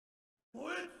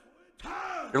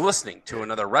You're listening to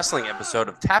another wrestling episode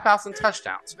of Tap Outs and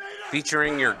Touchdowns,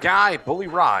 featuring your guy, Bully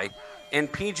Rye, and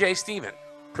PJ Steven,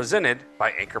 presented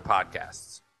by Anchor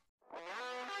Podcasts.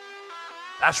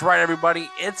 That's right, everybody.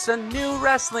 It's a new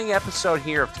wrestling episode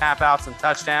here of Tap Outs and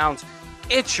Touchdowns.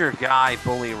 It's your guy,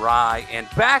 Bully Rye, and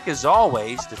back as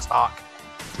always to talk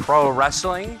pro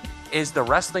wrestling is the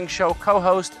wrestling show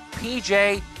co-host,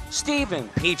 PJ Steven.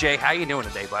 PJ, how you doing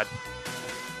today, bud?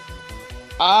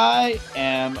 I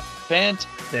am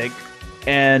fantastic,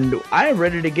 and I am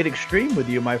ready to get extreme with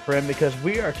you, my friend, because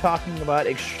we are talking about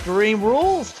Extreme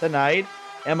Rules tonight.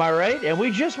 Am I right? And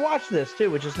we just watched this, too,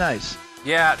 which is nice.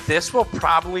 Yeah, this will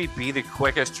probably be the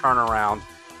quickest turnaround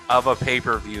of a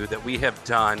pay-per-view that we have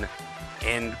done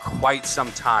in quite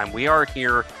some time. We are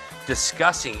here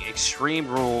discussing Extreme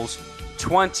Rules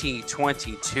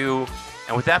 2022.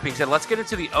 And with that being said, let's get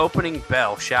into the opening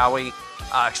bell, shall we?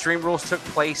 Extreme Rules took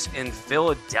place in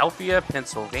Philadelphia,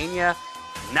 Pennsylvania.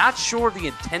 Not sure of the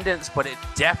attendance, but it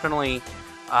definitely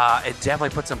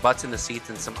put some butts in the seats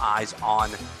and some eyes on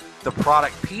the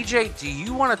product. PJ, do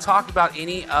you want to talk about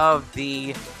any of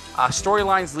the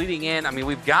storylines leading in? I mean,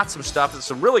 we've got some stuff,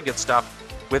 some really good stuff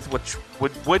with which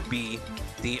would be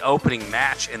the opening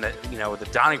match and the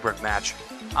Donnybrook match.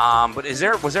 But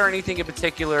was there anything in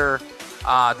particular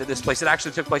that it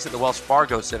actually took place at the Wells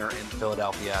Fargo Center in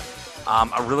Philadelphia?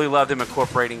 I really love them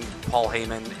incorporating Paul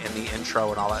Heyman in the intro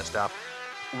and all that stuff.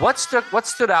 What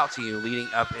stood out to you leading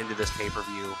up into this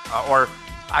pay-per-view, or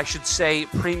I should say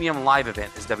premium live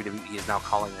event, as WWE is now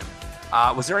calling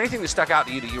them? Was there anything that stuck out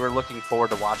to you that you were looking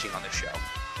forward to watching on this show?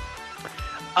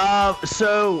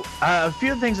 So a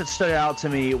few things that stood out to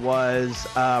me was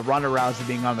Ronda Rousey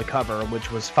being on the cover,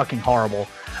 which was fucking horrible.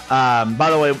 By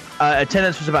the way,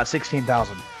 attendance was about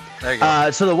 16,000. There you go.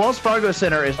 So the Wells Fargo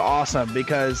Center is awesome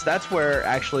because that's where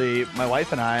actually my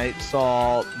wife and I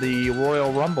saw the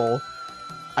Royal Rumble,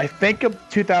 I think of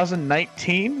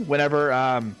 2019, whenever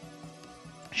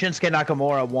Shinsuke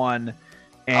Nakamura won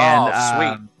and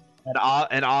sweet.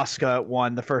 And Asuka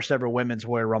won the first ever women's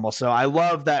Royal Rumble. So I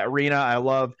love that arena. I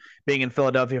love being in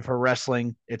Philadelphia for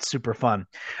wrestling. It's super fun.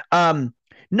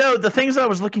 No, the things that I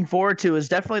was looking forward to is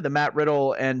definitely the Matt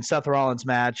Riddle and Seth Rollins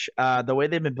match. The way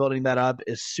they've been building that up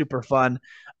is super fun.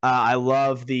 I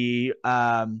love the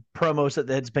promos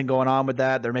that's been going on with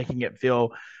that. They're making it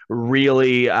feel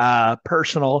really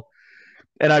personal,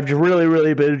 and I've really,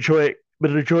 really been enjoying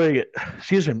it.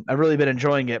 Excuse me, I've really been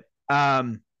enjoying it.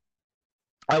 I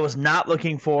was not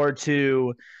looking forward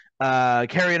to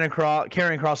Karrion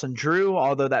Kross and Drew,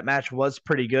 although that match was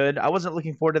pretty good. I wasn't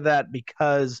looking forward to that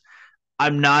because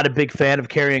I'm not a big fan of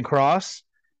Karrion Kross.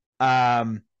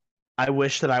 I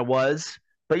wish that I was,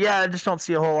 but yeah, I just don't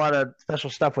see a whole lot of special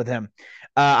stuff with him.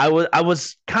 I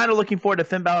was kind of looking forward to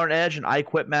Finn Balor and Edge, and I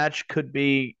Quit match could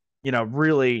be,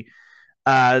 really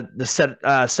the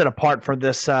set apart from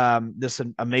this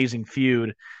amazing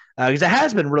feud, because it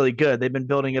has been really good. They've been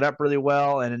building it up really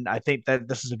well, and I think that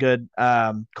this is a good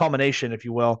culmination, if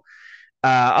you will.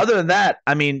 Other than that,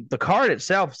 I mean, the card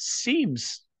itself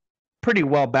seems pretty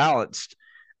well balanced,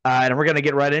 and we're going to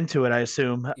get right into it, I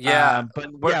assume. Yeah,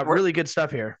 really good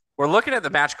stuff here. We're looking at the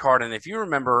match card, and if you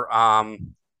remember,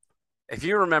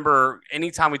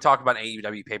 anytime we talk about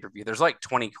AEW pay-per-view, there's like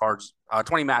 20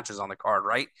 matches on the card,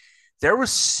 right? There were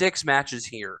 6 matches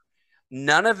here.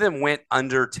 None of them went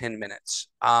under 10 minutes.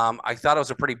 I thought it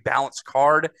was a pretty balanced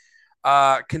card.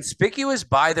 Conspicuous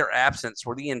by their absence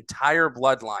were the entire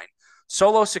bloodline.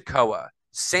 Solo Sikoa,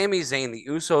 Sami Zayn, the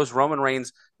Usos, Roman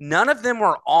Reigns, none of them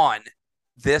were on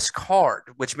this card,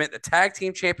 which meant the tag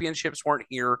team championships weren't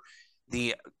here.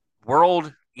 The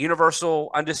World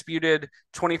Universal Undisputed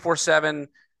 24/7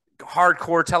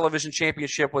 Hardcore Television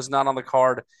Championship was not on the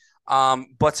card.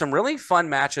 But some really fun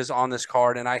matches on this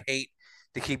card, and I hate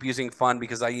to keep using fun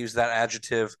because I use that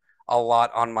adjective a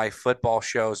lot on my football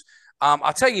shows.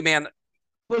 I'll tell you, man.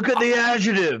 Look at the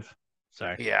adjective.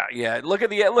 Sorry. Yeah. Look at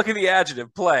the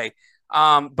adjective play.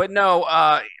 But no,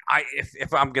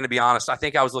 if I'm going to be honest, I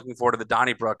think I was looking forward to the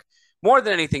Donnybrook more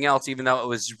than anything else, even though it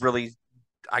was really,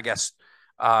 I guess,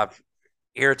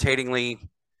 irritatingly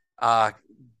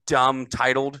dumb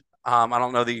titled. I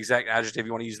don't know the exact adjective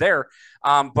you want to use there.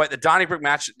 But the Donnybrook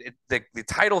match, the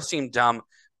title seemed dumb,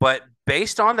 but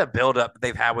based on the buildup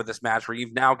they've had with this match, where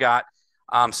you've now got,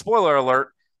 spoiler alert,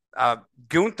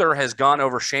 Gunther has gone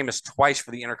over Sheamus twice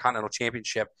for the Intercontinental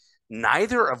Championship,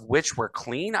 neither of which were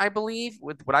clean, I believe.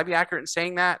 Would I be accurate in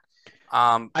saying that?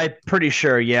 I'm pretty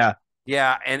sure, yeah.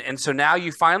 Yeah, and so now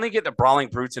you finally get the Brawling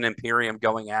Brutes and Imperium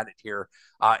going at it here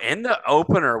in the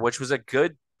opener, which was a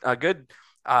good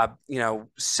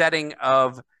setting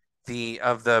of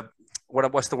the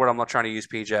what's the word I'm not trying to use,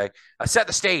 PJ? Set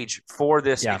the stage for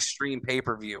this Extreme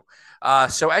pay-per-view.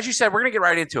 So as you said, we're going to get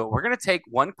right into it. We're going to take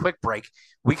one quick break.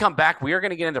 We come back. We are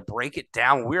going to get into break it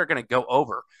down. We are going to go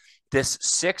over this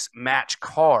 6-match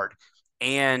card.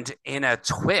 And in a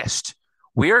twist,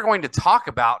 we are going to talk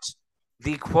about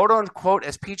the quote-unquote,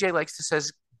 as PJ likes to say,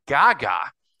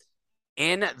 Gaga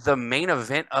in the main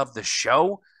event of the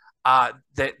show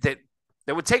that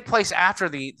would take place after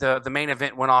the main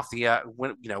event went off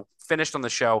finished on the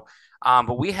show.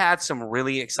 But we had some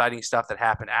really exciting stuff that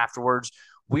happened afterwards.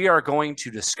 We are going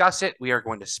to discuss it. We are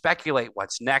going to speculate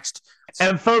what's next.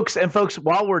 And folks,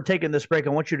 while we're taking this break, I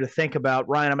want you to think about,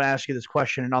 Ryan, I'm going to ask you this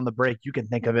question, and on the break, you can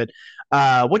think of it.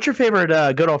 What's your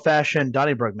favorite good old-fashioned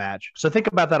Donnybrook match? So think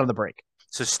about that on the break.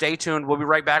 So stay tuned. We'll be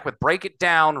right back with Break It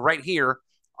Down right here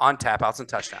on Tap Outs and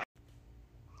Touchdowns.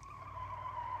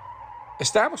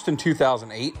 Established in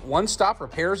 2008, One Stop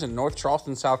Repairs in North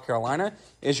Charleston, South Carolina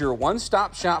is your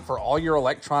one-stop shop for all your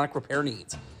electronic repair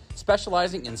needs.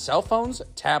 Specializing in cell phones,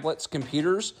 tablets,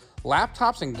 computers,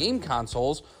 laptops, and game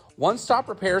consoles, One Stop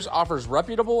Repairs offers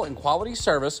reputable and quality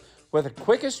service with the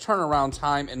quickest turnaround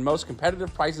time and most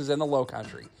competitive prices in the Low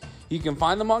Country. You can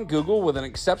find them on Google with an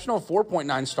exceptional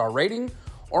 4.9 star rating,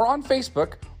 or on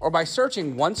Facebook, or by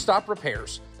searching One Stop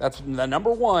Repairs. That's the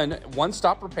number one, One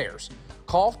Stop Repairs.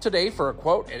 Call today for a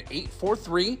quote at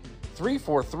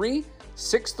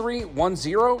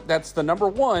 843-343-6310. That's the number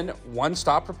one, One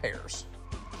Stop Repairs.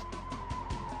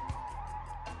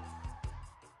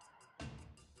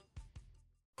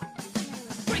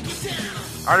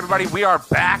 All right, everybody, we are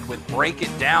back with Break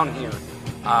It Down here,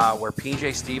 where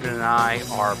PJ, Steven, and I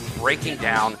are breaking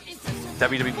down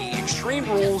WWE Extreme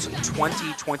Rules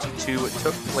 2022. It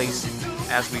took place,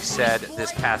 as we said,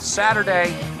 this past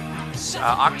Saturday,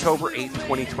 October 8th,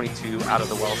 2022, out of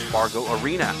the Wells Fargo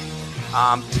Arena.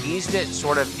 Teased it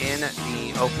sort of in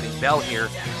the opening bell here.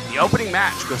 The opening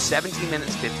match goes 17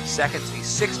 minutes, 50 seconds, a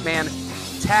 6-man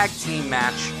tag team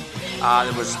match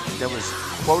that was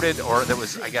quoted, or that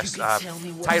was, I guess,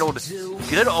 titled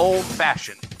Good Old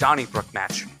Fashioned Donnybrook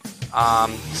Match.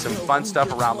 Some fun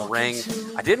stuff around the ring.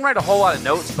 I didn't write a whole lot of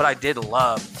notes, but I did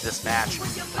love this match.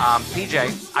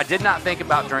 PJ, I did not think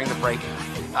about during the break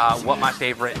what my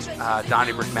favorite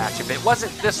Donnybrook match. If it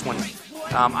wasn't this one,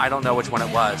 I don't know which one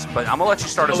it was, but I'm gonna let you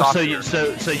start us off. So you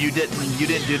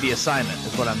didn't do the assignment,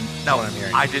 is what I'm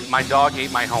hearing. I did. My dog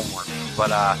ate my homework,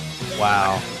 but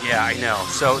wow. Yeah, I know.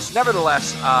 So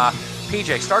nevertheless,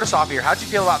 PJ, start us off here. How'd you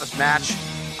feel about this match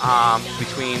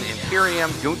between Imperium,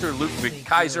 Gunther Ludwig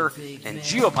Kaiser, and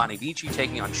Giovanni Vici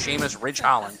taking on Sheamus, Ridge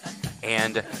Holland,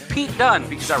 and Pete Dunne,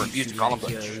 because I refuse to call him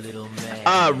Butch?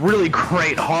 Really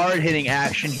great, hard-hitting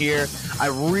action here. I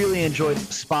really enjoyed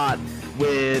the spot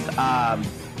with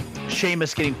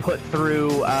Sheamus getting put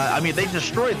through. They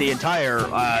destroyed the entire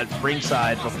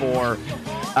ringside before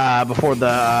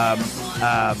the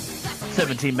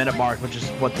 17-minute mark, which is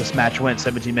what this match went,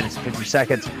 17 minutes and 50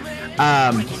 seconds.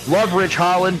 Love Ridge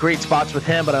Holland, great spots with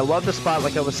him, but I love the spot,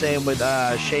 like I was saying, with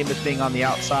Sheamus being on the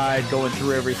outside, going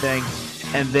through everything,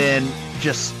 and then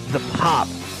just the pop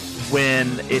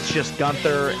when it's just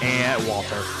Gunther and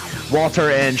Walter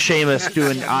and Sheamus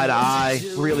doing eye-to-eye.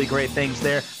 Really great things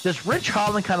there. Does Ridge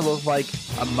Holland kind of look like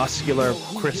a muscular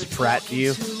Chris Pratt to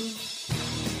you?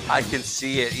 I can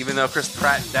see it, even though Chris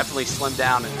Pratt definitely slimmed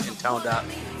down and toned up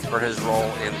for his role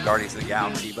in Guardians of the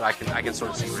Galaxy, but I can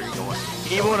sort of see where you're going.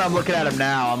 Even when I'm looking at him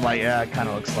now, I'm like, yeah, it kind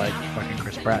of looks like fucking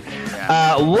Chris Pratt.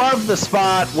 Yeah. Love the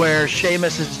spot where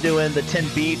Sheamus is doing the 10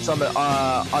 beats on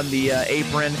the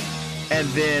apron, and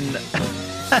then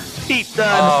Pete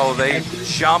Dunne. Oh, they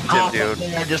jumped him, dude.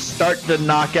 Just start to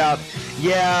knock out.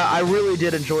 Yeah, I really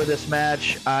did enjoy this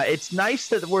match. It's nice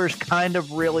that we're kind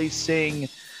of really seeing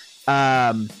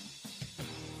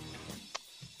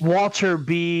Walter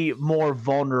be more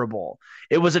vulnerable.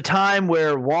 It was a time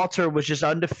where Walter was just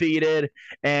undefeated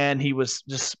and he was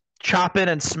just chopping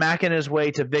and smacking his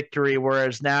way to victory,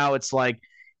 whereas now it's like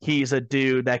he's a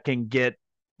dude that can get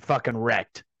fucking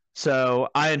wrecked. So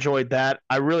I enjoyed that.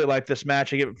 I really like this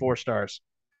match. I give it 4 stars.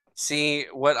 See,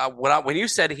 when you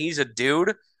said he's a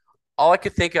dude, all I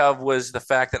could think of was the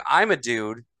fact that I'm a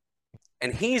dude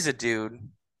and he's a dude.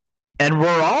 And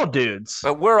we're all dudes.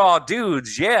 But we're all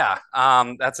dudes, yeah.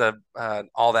 That's a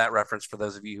all that reference for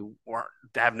those of you who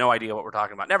have no idea what we're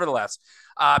talking about. Nevertheless,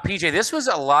 PJ, this was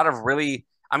a lot of really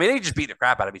 – they just beat the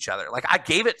crap out of each other. Like, I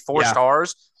gave it 4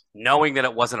 stars knowing that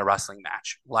it wasn't a wrestling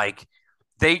match. Like,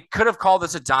 they could have called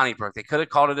this a Donnybrook. They could have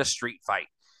called it a street fight.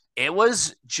 It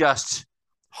was just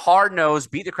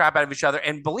hard-nosed, beat the crap out of each other.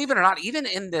 And believe it or not, even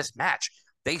in this match,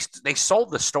 they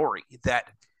sold the story that,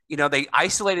 they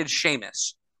isolated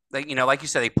Sheamus like you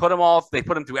said, they put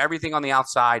them through everything on the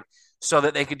outside so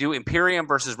that they could do Imperium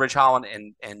versus Ridge Holland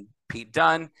and Pete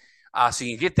Dunne. So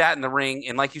you get that in the ring,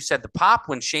 and like you said, the pop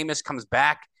when Sheamus comes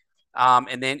back,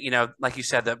 and then like you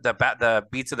said, the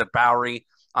beats of the Bowery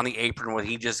on the apron where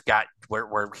he just got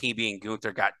where he being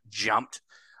Gunther got jumped.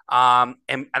 And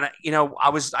I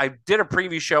did a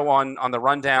preview show on the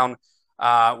rundown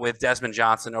with Desmond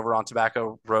Johnson over on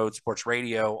Tobacco Road Sports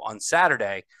Radio on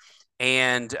Saturday.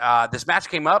 And this match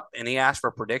came up, and he asked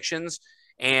for predictions.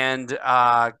 And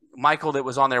Michael, that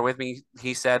was on there with me,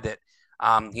 he said that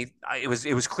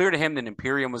it was clear to him that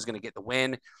Imperium was going to get the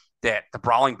win, that the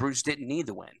Brawling Brutes didn't need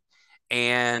the win.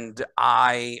 And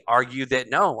I argued that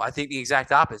no, I think the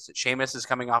exact opposite. Sheamus is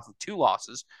coming off of 2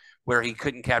 losses where he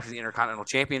couldn't capture the Intercontinental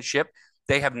Championship.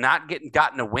 They have not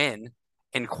gotten a win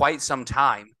in quite some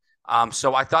time.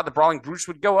 So I thought the Brawling Brutes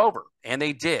would go over, and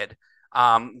they did.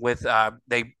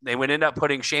 They would end up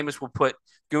putting Sheamus will put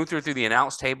Gunther through the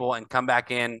announce table and come back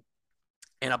in,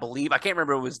 and I believe I can't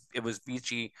remember it was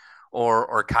Vici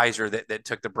or Kaiser that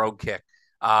took the brogue kick.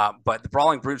 But the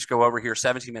Brawling Brutes go over here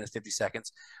 17 minutes 50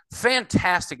 seconds.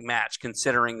 Fantastic match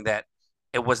considering that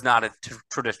it was not a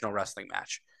traditional wrestling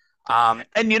match.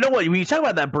 And you know what? When you talk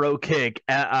about that bro kick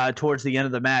towards the end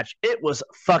of the match, it was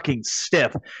fucking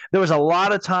stiff. There was a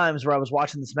lot of times where I was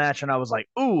watching this match and I was like,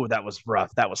 ooh, that was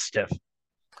rough. That was stiff.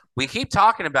 We keep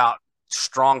talking about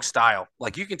strong style.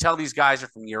 Like, you can tell these guys are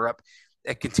from Europe.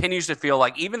 It continues to feel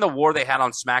like even the war they had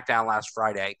on SmackDown last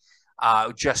Friday,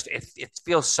 it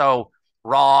feels so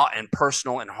raw and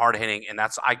personal and hard hitting. And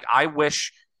I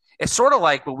wish it's sort of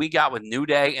like what we got with New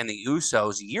Day and the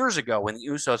Usos years ago when the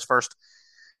Usos first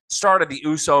started the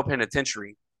Uso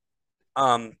Penitentiary.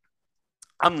 I'm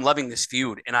loving this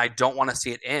feud, and I don't want to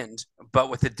see it end. But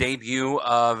with the debut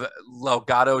of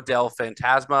Legado del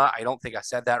Fantasma, I don't think I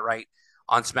said that right,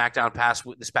 on SmackDown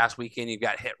this past weekend. You've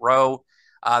got Hit Row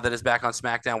that is back on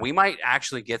SmackDown. We might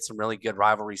actually get some really good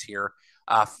rivalries here,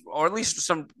 or at least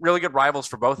some really good rivals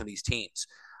for both of these teams.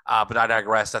 But I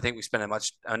digress. I think we spent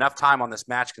enough time on this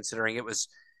match, considering it was,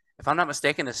 if I'm not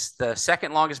mistaken, the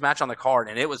second longest match on the card,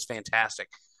 and it was fantastic.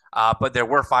 But there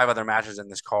were 5 other matches in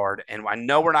this card, and I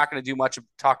know we're not going to do much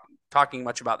talking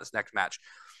much about this next match.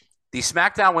 The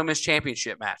SmackDown Women's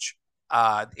Championship match,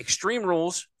 Extreme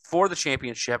Rules for the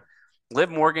championship. Liv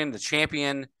Morgan, the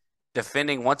champion,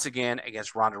 defending once again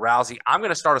against Ronda Rousey. I'm going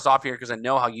to start us off here because I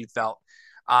know how you felt.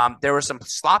 There were some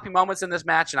sloppy moments in this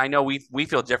match, and I know we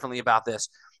feel differently about this,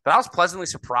 but I was pleasantly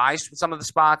surprised with some of the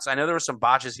spots. I know there were some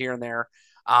botches here and there,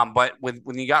 but when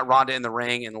you got Ronda in the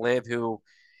ring and Liv, who,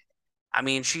 I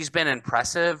mean, she's been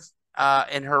impressive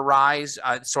in her rise,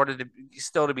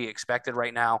 still to be expected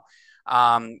right now.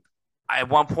 At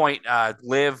one point,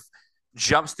 Liv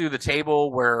jumps through the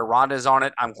table where Ronda's on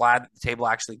it. I'm glad the table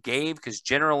actually gave, because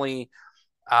generally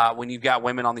when you've got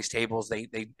women on these tables, they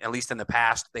at least in the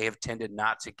past, they have tended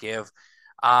not to give.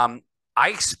 I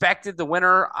expected the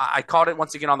winner. I called it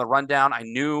once again on the rundown. I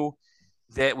knew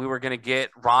that we were going to get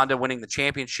Ronda winning the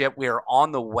championship. We are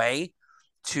on the way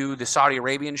to the Saudi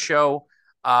Arabian show.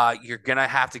 You're going to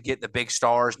have to get the big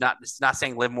stars. It's not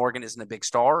saying Liv Morgan isn't a big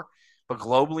star, but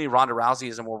globally, Ronda Rousey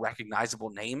is a more recognizable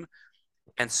name.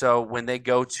 And so when they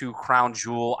go to Crown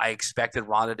Jewel, I expected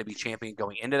Ronda to be champion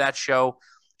going into that show.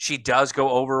 She does go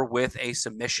over with a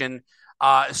submission.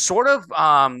 Sort of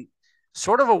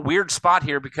a weird spot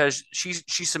here, because she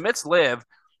submits Liv,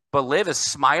 but Liv is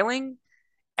smiling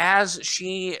as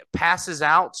she passes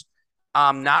out.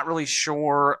 I'm not really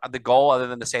sure the goal, other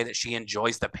than to say that she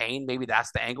enjoys the pain. Maybe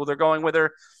that's the angle they're going with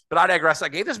her. But I digress. I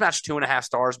gave this match 2.5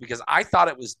 stars because I thought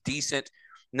it was decent,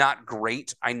 not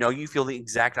great. I know you feel the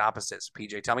exact opposites,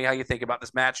 PJ. Tell me how you think about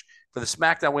this match for the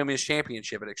SmackDown Women's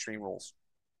Championship at Extreme Rules.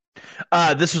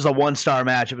 This was a 1-star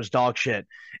match. It was dog shit.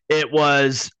 It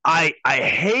was. I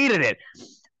hated it.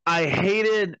 I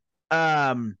hated.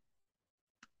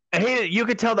 You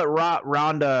could tell that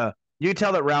Ronda. You could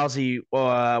tell that Rousey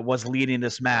was leading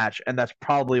this match, and that's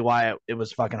probably why it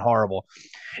was fucking horrible.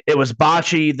 It was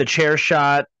botchy, the chair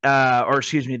shot,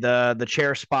 the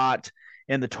chair spot,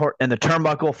 and the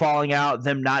turnbuckle falling out,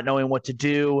 them not knowing what to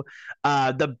do.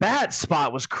 The bat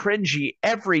spot was cringy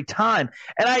every time.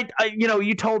 And I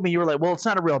you told me, you were like, well, it's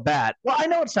not a real bat. Well, I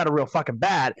know it's not a real fucking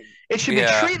bat. It should be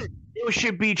treated. It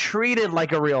should be treated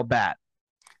like a real bat.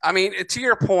 I mean, to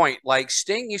your point, like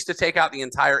Sting used to take out the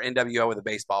entire NWO with a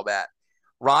baseball bat.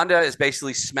 Ronda is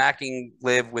basically smacking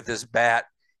Liv with this bat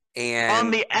and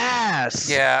on the ass.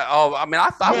 Yeah. Oh, I mean,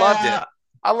 I loved it.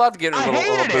 I loved getting a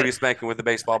little booty spanking with the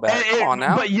baseball bat. Come on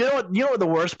now. But you know what the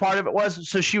worst part of it was?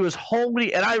 So she was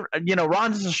holding, and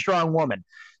Ronda's a strong woman.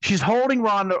 She's holding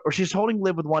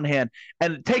Liv with one hand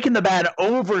and taking the bat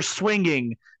over,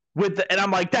 swinging and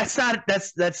I'm like,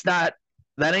 that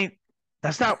ain't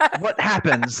that's not what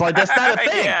happens. Like that's not a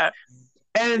thing. Yeah.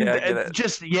 And Yeah, I get it.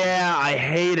 just I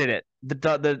hated it.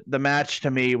 The match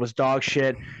to me was dog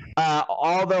shit.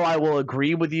 Although I will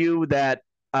agree with you that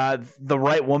the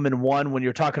right woman won when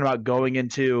you're talking about going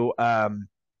into Crown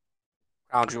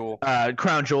Jewel.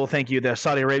 Crown Jewel. Thank you, the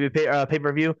Saudi Arabia pay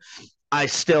per view. I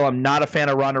still am not a fan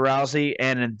of Ronda Rousey,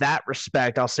 and in that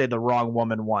respect, I'll say the wrong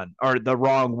woman won, or the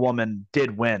wrong woman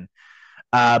did win.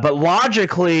 But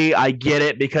logically, I get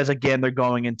it because again, they're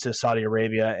going into Saudi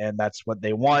Arabia, and that's what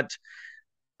they want.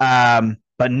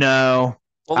 But no,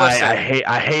 Well, listen.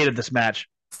 I hated this match.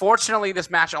 Fortunately, this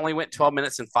match only went 12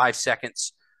 minutes and 5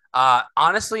 seconds.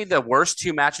 Honestly, the worst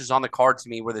two matches on the card to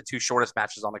me were the two shortest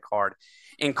matches on the card,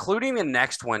 including the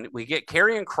next one. We get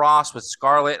Karrion Kross with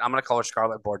Scarlett. I'm going to call her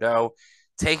Scarlett Bordeaux,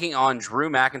 taking on Drew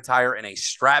McIntyre in a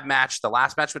strap match. The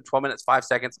last match went 12 minutes, 5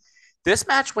 seconds. This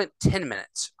match went 10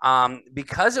 minutes.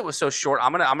 Because it was so short,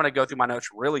 I'm gonna go through my notes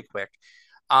really quick.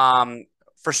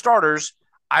 For starters,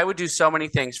 I would do so many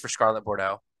things for Scarlett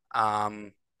Bordeaux.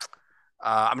 I'm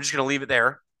just going to leave it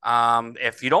there.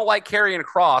 If you don't like Karrion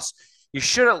Kross, you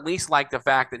should at least like the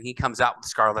fact that he comes out with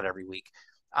Scarlett every week.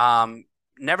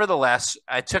 Nevertheless,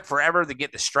 it took forever to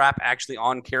get the strap actually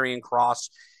on Karrion Kross.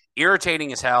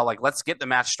 Irritating as hell. Like, let's get the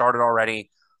match started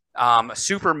already. A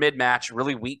super mid-match,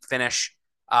 really weak finish.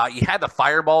 You had the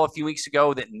fireball a few weeks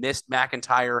ago that missed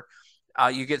McIntyre.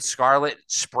 You get Scarlett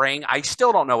spraying. I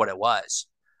still don't know what it was.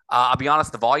 I'll be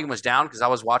honest, the volume was down because I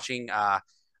was watching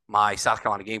my South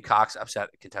Carolina Gamecocks upset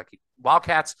Kentucky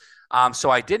Wildcats. So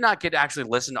I did not get to actually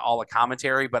listen to all the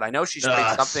commentary, but I know she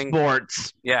sprayed something.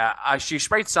 Sports. Yeah, she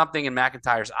sprayed something in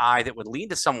McIntyre's eye that would lead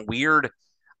to some weird,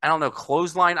 I don't know,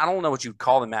 clothesline. I don't know what you'd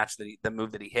call the match, the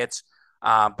move that he hits.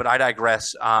 But I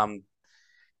digress.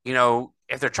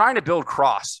 If they're trying to build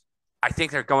Kross, I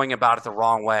think they're going about it the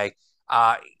wrong way.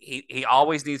 He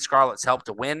always needs Scarlett's help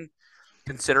to win,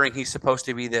 considering he's supposed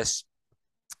to be this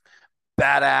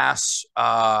badass,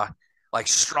 like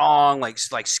strong,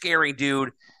 like scary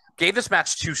dude. Gave this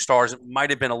match 2 stars. It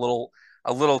might have been a little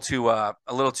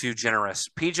too generous.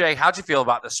 PJ, how'd you feel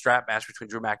about the strap match between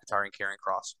Drew McIntyre and Karrion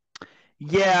Kross?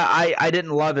 Yeah, I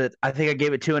didn't love it. I think I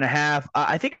gave it 2.5.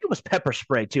 I think it was pepper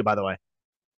spray too, by the way.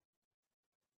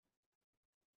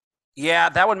 Yeah,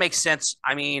 that would make sense.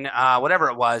 I mean, whatever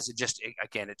it was, it just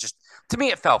to me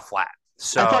it fell flat.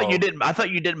 So I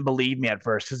thought you didn't believe me at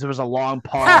first because there was a long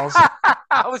pause.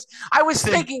 I was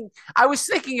thinking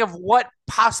of what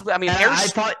possibly. I mean,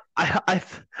 I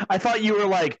thought you were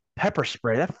like pepper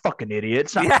spray. That fucking idiot.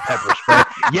 It's not pepper spray.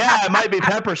 Yeah, it might be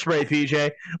pepper spray,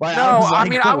 PJ. Like, no,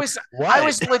 I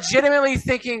was legitimately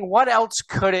thinking, what else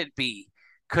could it be?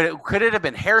 Could it have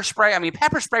been hairspray? I mean,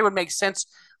 pepper spray would make sense,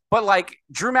 but like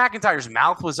Drew McIntyre's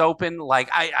mouth was open. Like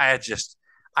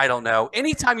I don't know.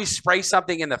 Anytime you spray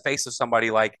something in the face of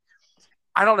somebody, like,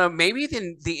 I don't know, maybe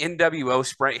the NWO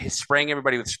spraying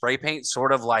everybody with spray paint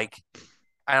sort of like,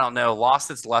 I don't know, lost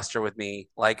its luster with me.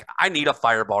 Like, I need a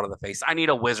fireball to the face. I need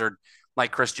a wizard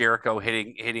like Chris Jericho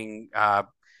hitting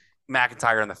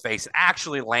McIntyre in the face,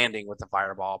 actually landing with the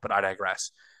fireball, but I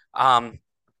digress. PJ,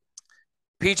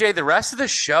 the rest of the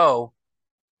show.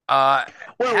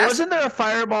 Wasn't there a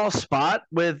fireball spot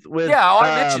with? Yeah,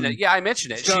 I mentioned it. Yeah, I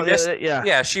mentioned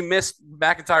it. She missed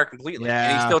McIntyre completely,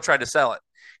 and he still tried to sell it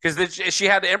because she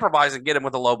had to improvise and get him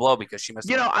with a low blow because she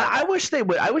missed. I wish they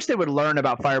would learn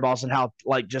about fireballs and how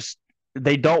just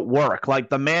they don't work. Like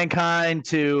the Mankind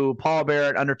to Paul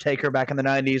Bearer, Undertaker back in the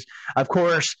 90s. Of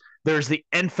course, there's the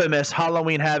infamous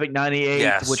Halloween Havoc 98,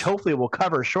 yes, which hopefully we'll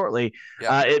cover shortly,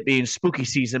 it being spooky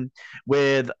season,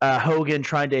 with Hogan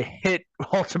trying to hit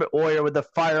Ultimate Warrior with the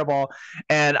fireball.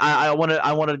 And I want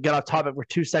to get off topic for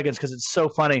 2 seconds because it's so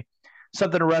funny.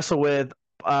 Something to wrestle with.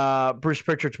 Bruce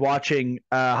Pritchard's watching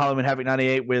Halloween Havoc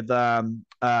 98 with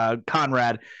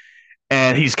Conrad,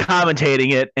 and he's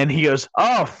commentating it, and he goes,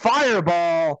 "Oh,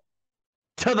 fireball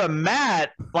to the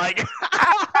mat!" Like, and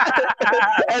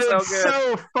it's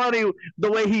so funny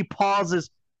the way he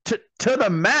pauses to the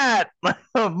mat.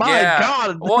 Oh my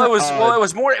God! Well, it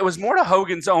was more to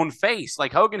Hogan's own face.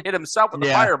 Like Hogan hit himself with the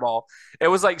fireball. It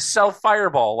was like self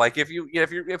fireball. Like if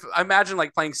imagine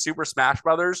like playing Super Smash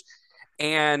Brothers,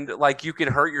 and like you could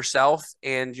hurt yourself,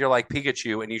 and you're like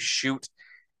Pikachu, and you shoot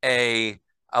a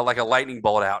lightning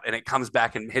bolt out, and it comes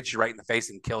back and hits you right in the face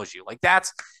and kills you. Like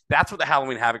that's what the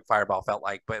Halloween Havoc fireball felt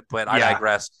like. But I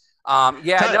digress.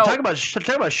 Talk about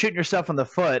shooting yourself in the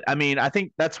foot. I mean, I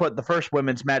think that's what the first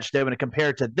women's match did when it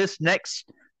compared to this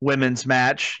next women's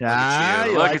match. Look at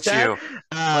you. You Look like at that? you. Look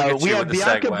at We you have with the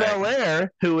Bianca segue.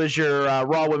 Belair, who is your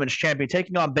Raw Women's Champion,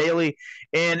 taking on Bayley.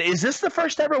 And is this the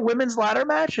first ever women's ladder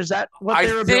match? Is that what I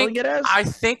they were billing think it as? I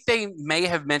think they may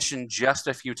have mentioned just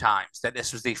a few times that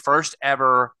this was the first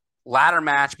ever ladder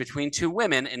match between two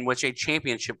women in which a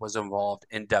championship was involved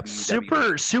in WWE.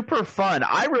 Super, super fun.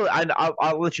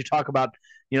 I'll let you talk about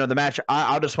the match.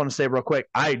 I'll just want to say real quick.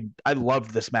 I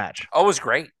loved this match. Oh, it was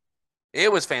great. It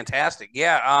was fantastic.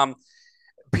 Yeah.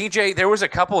 PJ, there was a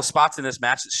couple of spots in this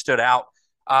match that stood out.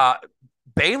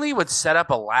 Bayley would set up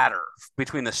a ladder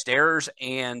between the stairs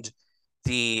and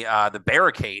the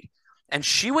barricade, and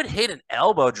she would hit an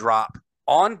elbow drop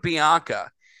on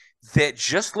Bianca that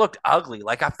just looked ugly.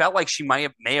 Like I felt like she may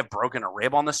have broken a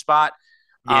rib on the spot.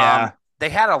 Yeah. They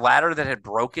had a ladder that had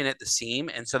broken at the seam,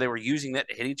 and so they were using that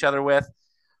to hit each other with.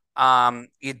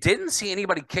 You didn't see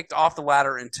anybody kicked off the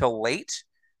ladder until late.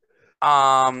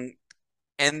 And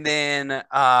then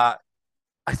I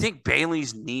think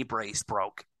Bayley's knee brace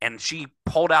broke, and she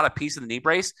pulled out a piece of the knee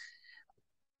brace.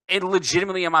 It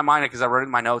legitimately in my mind, because I wrote it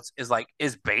in my notes, is like,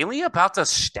 is Bayley about to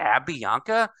stab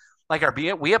Bianca? Like, are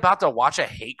we about to watch a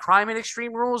hate crime in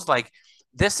Extreme Rules? Like,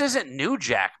 this isn't New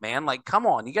Jack, man. Like, come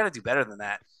on, you got to do better than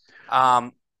that.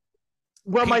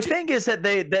 Well, my thing is that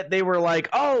they were like,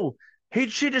 oh,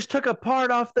 she just took a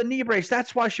part off the knee brace.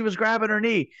 That's why she was grabbing her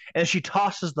knee, and she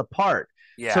tosses the part.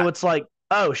 Yeah. So it's like,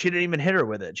 oh, she didn't even hit her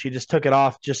with it. She just took it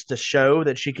off just to show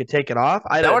that she could take it off.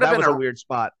 That was a weird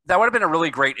spot. That would have been a really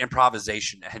great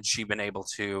improvisation had she been able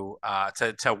to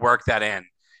work that in.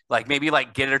 Like maybe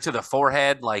like get her to the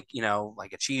forehead, like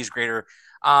like a cheese grater.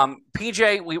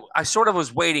 PJ, I sort of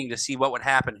was waiting to see what would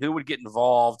happen, who would get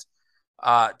involved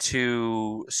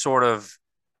to sort of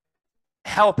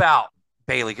help out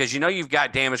Bayley, because you've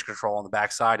got damage control on the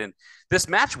backside, and this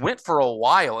match went for a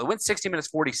while. It went 60 minutes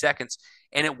 40 seconds,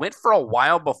 and it went for a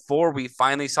while before we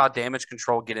finally saw damage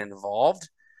control get involved.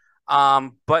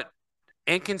 But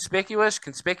conspicuous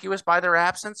by their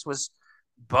absence was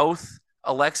both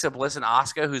Alexa Bliss and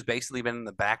Asuka, who's basically been in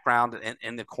the background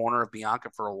in the corner of Bianca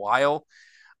for a while.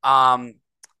 The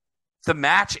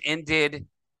match ended,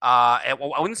 I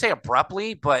wouldn't say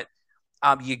abruptly, but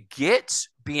you get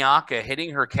Bianca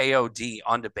hitting her KOD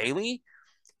onto Bayley.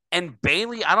 And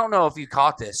Bayley, I don't know if you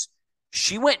caught this,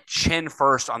 she went chin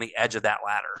first on the edge of that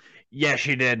ladder. Yeah,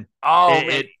 she did. Oh,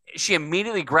 she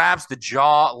immediately grabs the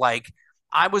jaw. Like,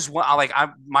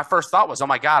 my first thought was, oh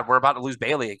my God, we're about to lose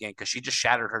Bayley again, because she just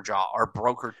shattered her jaw or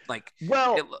broke her. Like,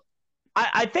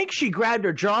 I think she grabbed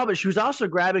her jaw, but she was also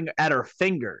grabbing at her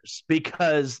fingers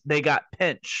because they got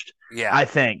pinched. Yeah, I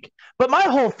think. But my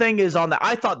whole thing is on that.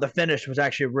 I thought the finish was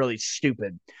actually really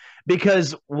stupid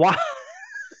because why?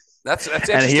 That's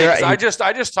interesting. I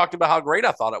just talked about how great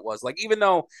I thought it was. Like, even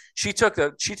though she took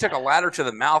a ladder to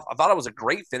the mouth, I thought it was a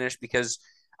great finish because,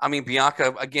 I mean,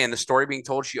 Bianca, again, the story being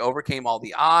told, she overcame all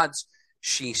the odds.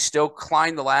 She still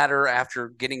climbed the ladder after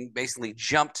getting basically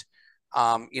jumped.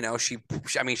 She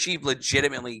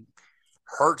legitimately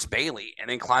hurts Bayley and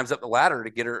then climbs up the ladder to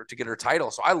get her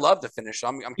title. So I love the finish.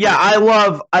 I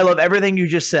love everything you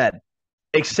just said,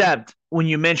 except when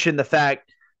you mentioned the fact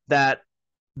that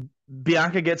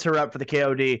Bianca gets her up for the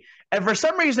KOD, and for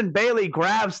some reason Bayley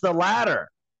grabs the ladder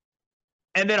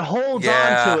and then holds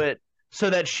on to it so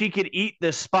that she could eat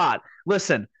this spot.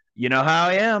 Listen, you know how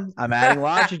I am. I'm adding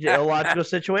logic to illogical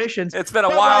situations. It's been a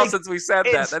while since we said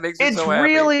that. That makes me so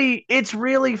happy. It's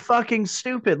really fucking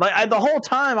stupid. Like the whole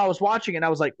time I was watching it, I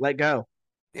was like, let go.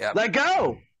 Yeah. Let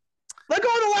go. Let go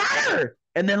of the ladder.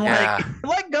 And then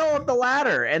let go of the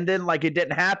ladder. And then like it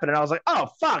didn't happen. And I was like, oh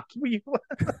fuck.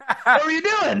 What were you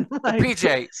doing? Like,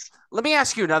 PJ, let me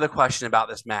ask you another question about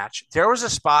this match. There was a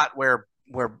spot where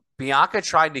Bianca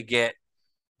tried to get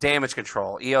damage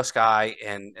control, Io Sky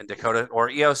and Dakota,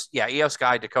 or Io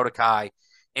Sky, Dakota Kai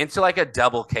into like a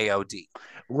double KOD.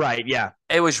 Right, yeah.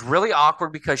 It was really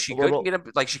awkward because she couldn't get him.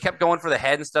 Like, she kept going for the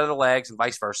head instead of the legs and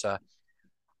vice versa.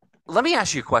 Let me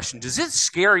ask you a question. Does it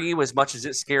scare you as much as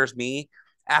it scares me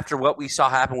after what we saw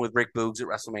happen with Rick Boogs at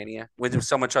WrestleMania when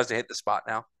someone tries to hit the spot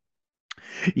now?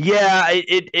 Yeah,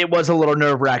 it was a little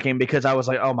nerve-wracking because I was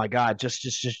like, oh my God, just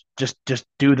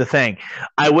do the thing.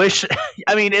 I wish,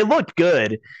 I mean, it looked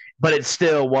good, but it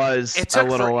still was a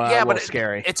little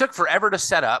scary. It took forever to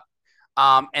set up.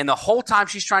 And the whole time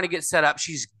she's trying to get set up,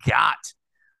 she's got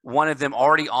one of them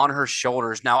already on her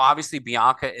shoulders. Now, obviously,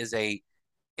 Bianca is a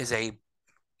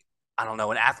I don't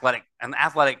know, an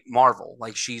athletic marvel.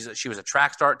 Like, she was a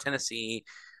track star at Tennessee.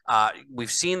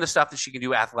 We've seen the stuff that she can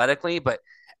do athletically, but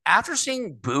after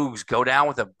seeing Boogs go down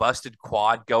with a busted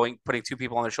quad, putting two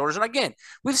people on their shoulders, and again,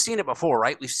 we've seen it before,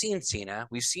 right? We've seen Cena,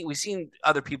 we've seen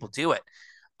other people do it.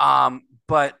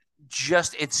 But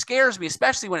just it scares me,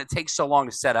 especially when it takes so long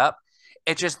to set up.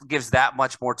 It just gives that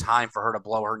much more time for her to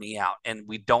blow her knee out, and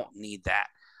we don't need that.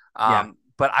 Yeah.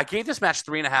 But I gave this match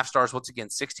 3.5 stars. Once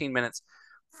again, 16 minutes,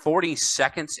 40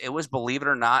 seconds. It was, believe it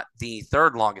or not, the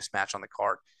third longest match on the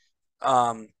card.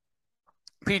 Um,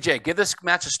 PJ, give this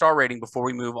match a star rating before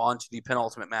we move on to the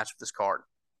penultimate match of this card.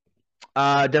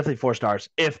 Definitely 4 stars.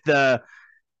 If the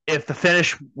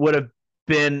finish would have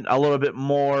been a little bit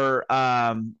more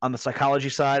on the psychology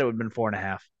side, it would have been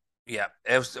 4.5. Yeah,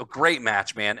 it was a great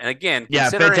match, man. And again, Yeah,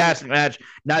 fantastic match.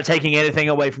 Not taking anything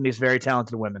away from these very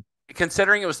talented women.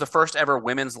 considering it was the first ever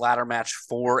women's ladder match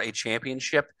for a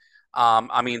championship,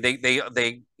 I mean,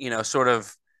 they sort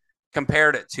of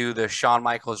compared it to the Shawn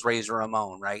Michaels Razor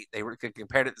Ramon, right? They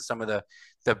compared it to some of the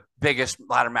biggest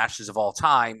ladder matches of all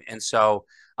time, and so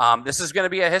this is going to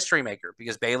be a history maker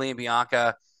because Bayley and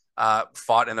Bianca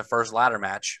fought in the first ladder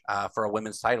match for a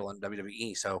women's title in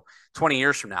WWE. So 20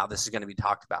 years from now, this is going to be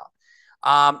talked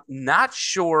about. Not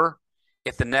sure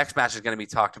if the next match is going to be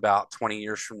talked about 20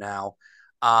 years from now.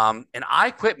 An I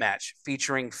Quit match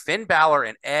featuring Finn Balor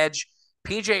and Edge.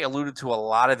 PJ alluded to a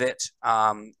lot of it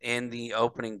in the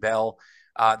opening bell.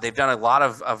 They've done a lot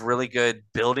of really good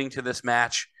building to this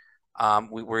match.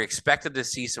 We were expected to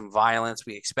see some violence.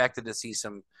 We expected to see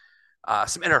some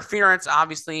interference,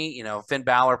 obviously. Finn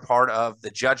Balor, part of the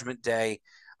Judgment Day.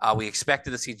 We expected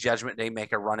to see Judgment Day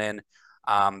make a run in.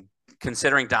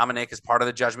 Considering Dominic is part of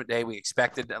the Judgment Day, we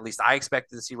expected, at least I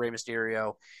expected to see Rey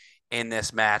Mysterio in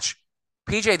this match.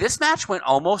 PJ, this match went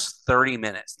almost 30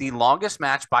 minutes, the longest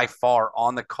match by far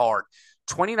on the card,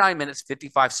 29 minutes,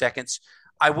 55 seconds.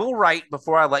 I will write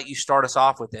before I let you start us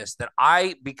off with this that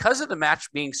because of the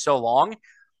match being so long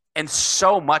and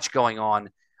so much going on,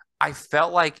 I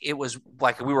felt like it was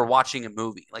like we were watching a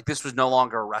movie. Like this was no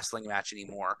longer a wrestling match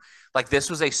anymore. Like this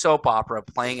was a soap opera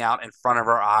playing out in front of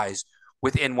our eyes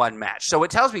within one match. So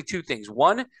it tells me two things.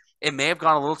 One, it may have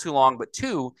gone a little too long, but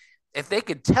two, if they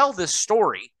could tell this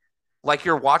story like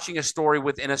you're watching a story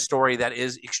within a story that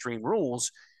is Extreme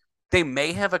Rules, they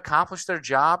may have accomplished their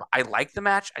job. I like the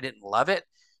match. I didn't love it.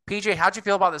 PJ, how'd you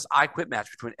feel about this I Quit match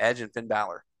between Edge and Finn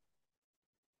Balor?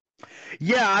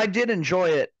 Yeah, I did enjoy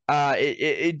it.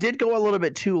 It did go a little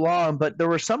bit too long, but there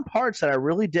were some parts that I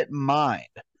really didn't mind.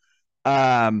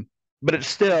 But it's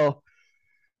still,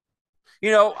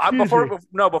 excuse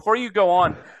me. Before you go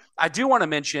on, I do want to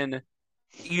mention,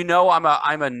 I'm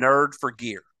a nerd for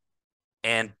gear,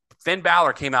 and Finn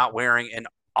Balor came out wearing an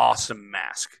awesome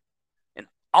mask,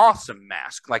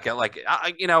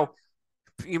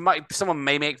 someone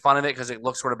may make fun of it because it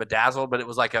looks sort of bedazzled, but it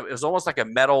was almost like a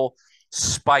metal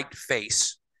spiked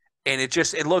face, and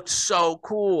it looked so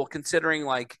cool considering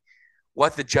like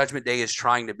what the Judgment Day is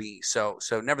trying to be. So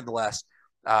nevertheless,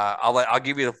 I'll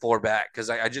give you the floor back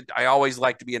because I always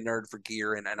like to be a nerd for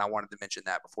gear, and I wanted to mention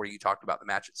that before you talked about the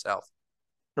match itself.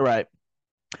 Right.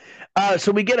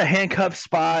 So we get a handcuff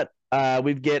spot.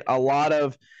 We get a lot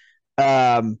of.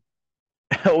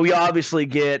 We obviously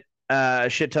get a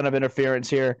shit ton of interference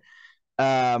here.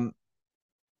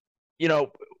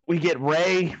 We get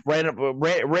Ray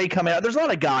coming out. There's a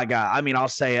lot of Gaga. I mean, I'll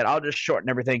say it. I'll just shorten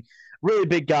everything. Really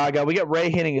big Gaga. We get Ray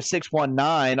hitting a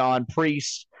 619 on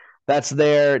Priest. That's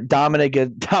there. Dominic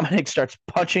starts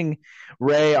punching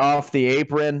Ray off the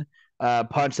apron.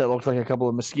 Punch that looked like a couple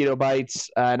of mosquito bites.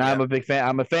 And yeah. I'm a big fan.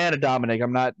 I'm a fan of Dominic.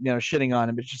 I'm not shitting on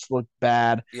him. It just looked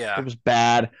bad. Yeah, it was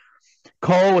bad.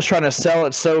 Cole was trying to sell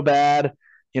it so bad.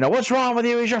 What's wrong with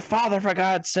you? He's your father, for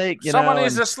God's sake. Someone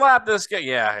needs to slap this guy.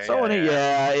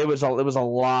 It was a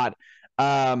lot.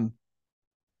 Beth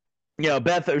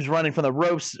was running from the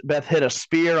ropes. Beth hit a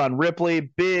spear on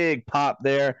Ripley. Big pop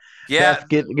there. Yeah. Beth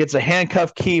gets a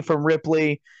handcuff key from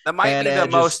Ripley. That might be the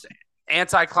most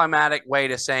anticlimactic way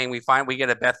to saying we get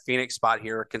a Beth Phoenix spot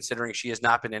here, considering she has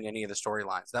not been in any of the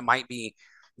storylines. That might be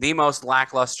the most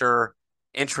lackluster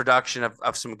introduction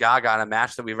of some Gaga in a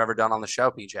match that we've ever done on the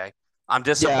show, PJ. I'm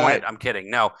disappointed. Yeah. I'm kidding.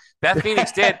 No, Beth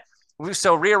Phoenix did.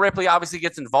 So Rhea Ripley obviously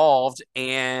gets involved,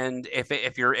 and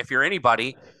if you're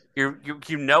anybody, you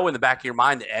in the back of your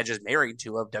mind that Edge is married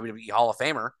to a WWE Hall of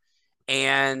Famer,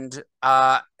 and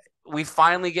we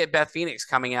finally get Beth Phoenix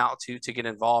coming out to get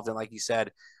involved, and like you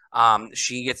said,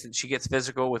 she gets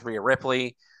physical with Rhea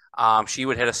Ripley. She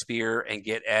would hit a spear and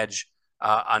get Edge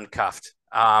uncuffed.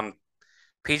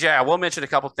 PJ, I will mention a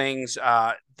couple things.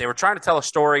 They were trying to tell a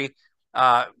story.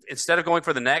 Instead of going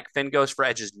for the neck, Finn goes for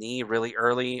Edge's knee really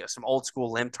early, some old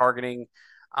school limb targeting.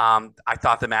 I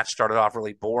thought the match started off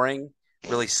really boring,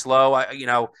 really slow.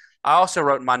 I also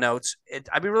wrote in my notes,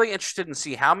 I'd be really interested in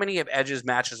see how many of Edge's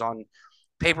matches on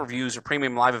pay-per-views or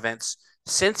premium live events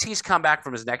since he's come back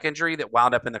from his neck injury that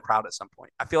wound up in the crowd at some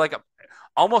point. I feel like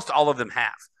almost all of them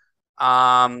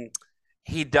have.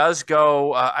 He does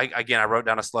go, I wrote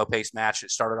down a slow-paced match.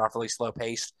 It started off really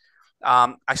slow-paced.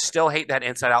 I still hate that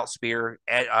inside-out spear.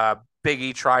 Big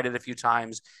E tried it a few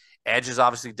times. Edge has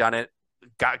obviously done it.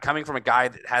 Coming from a guy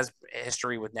that has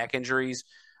history with neck injuries,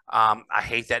 I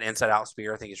hate that inside-out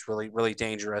spear. I think it's really, really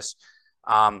dangerous.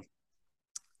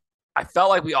 I felt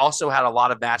like we also had a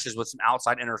lot of matches with some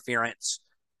outside interference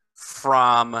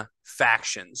from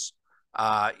factions.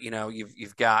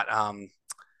 You've got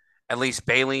at least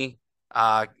Bailey.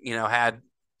 Had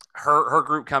her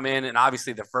group come in, and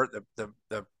obviously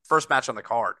the first match on the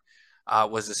card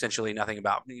was essentially nothing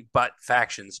about me but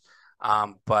factions.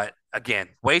 But again,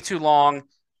 way too long.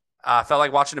 Felt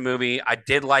like watching a movie. I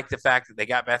did like the fact that they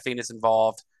got Beth Phoenix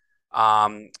involved.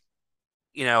 I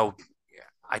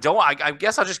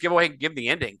guess I'll just give the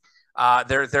ending.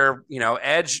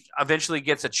 Edge eventually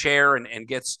gets a chair and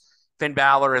gets Finn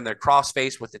Balor in the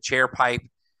crossface with the chair pipe.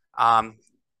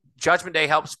 Judgment Day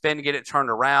helps Finn get it turned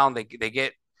around. They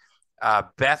get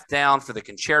Beth down for the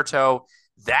concerto.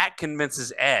 That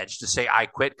convinces Edge to say, I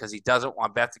quit, because he doesn't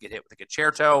want Beth to get hit with the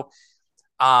concerto.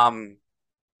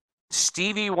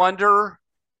 Stevie Wonder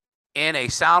in a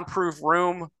soundproof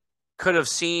room could have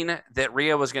seen that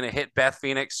Rhea was going to hit Beth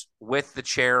Phoenix with the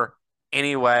chair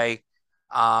anyway.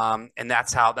 And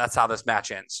that's how this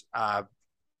match ends.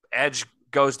 Edge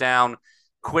goes down,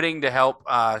 quitting to help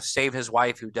save his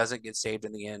wife, who doesn't get saved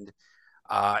in the end.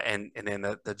 And then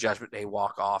the Judgment Day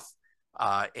walk off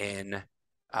in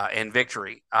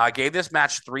victory. I gave this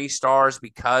match 3 stars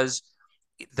because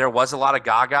there was a lot of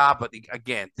Gaga, but the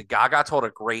Gaga told a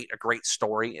great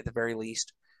story at the very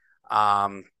least.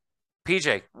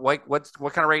 PJ, what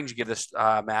kind of rating did you give this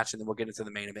match, and then we'll get into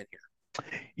the main event here.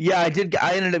 Yeah, I did.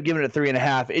 I ended up giving it a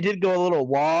 3.5. It did go a little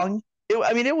long. It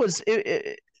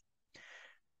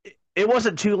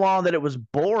wasn't too long that it was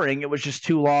boring. It was just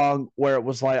too long where it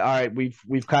was like, all right,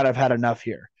 we've kind of had enough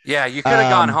here. Yeah, you could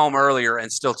have gone home earlier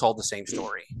and still told the same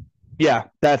story. Yeah,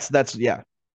 that's yeah.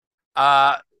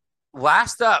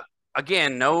 Last up,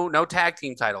 again, no tag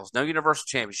team titles, no Universal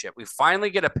Championship. We finally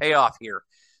get a payoff here.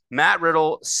 Matt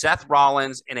Riddle, Seth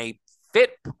Rollins in a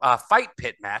fight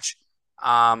pit match.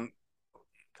 I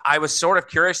was sort of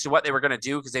curious to what they were going to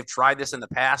do because they've tried this in the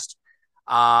past.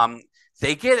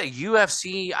 They get a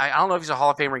UFC, I don't know if he's a Hall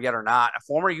of Famer yet or not, a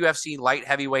former UFC light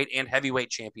heavyweight and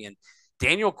heavyweight champion,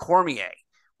 Daniel Cormier,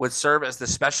 would serve as the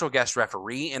special guest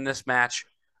referee in this match.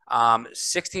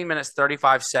 16 minutes,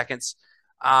 35 seconds.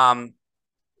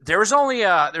 There's only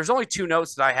 2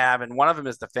 notes that I have, and one of them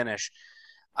is the finish.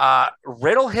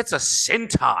 Riddle hits a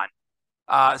senton.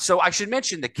 So I should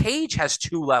mention the cage has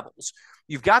 2 levels.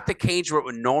 You've got the cage where it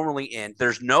would normally end.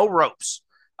 There's no ropes.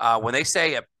 When they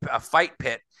say a fight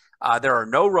pit, there are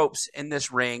no ropes in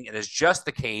this ring. It is just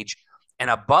the cage. And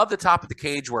above the top of the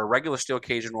cage, where a regular steel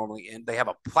cage would normally end, they have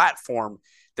a platform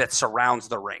that surrounds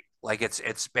the ring. Like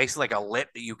it's basically like a lip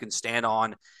that you can stand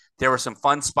on. There were some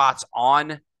fun spots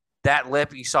on that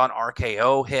lip. You saw an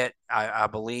RKO hit, I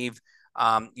believe.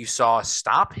 You saw a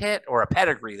stop hit or a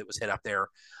pedigree that was hit up there.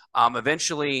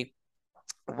 Eventually,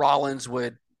 Rollins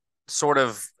would sort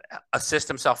of assist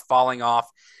himself falling off,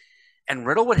 and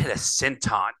Riddle would hit a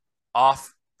senton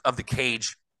off of the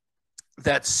cage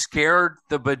that scared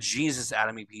the bejesus out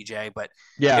of me, PJ. But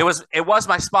yeah, it was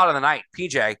my spot of the night.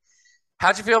 PJ,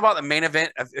 how'd you feel about the main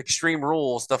event of Extreme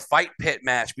Rules, the fight pit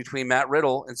match between Matt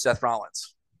Riddle and Seth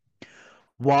Rollins?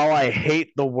 While I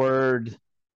hate the word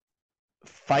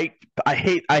fight, I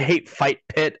hate fight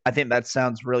pit. I think that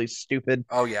sounds really stupid.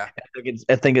 Oh yeah,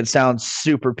 I think it sounds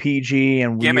super PG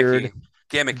and weird,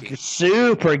 gimmicky,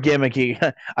 super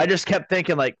gimmicky. I just kept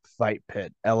thinking like fight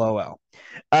pit, LOL.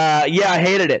 Yeah, I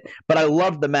hated it, but I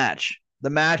loved the match. The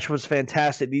match was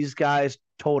fantastic. These guys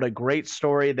told a great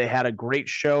story. They had a great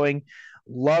showing.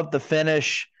 Loved the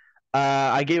finish.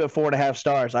 I gave it 4.5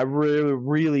 stars. I really,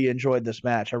 really enjoyed this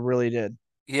match. I really did.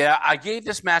 Yeah, I gave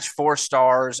this match 4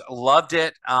 stars. Loved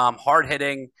it. Hard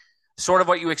hitting, sort of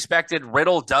what you expected.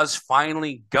 Riddle does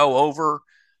finally go over.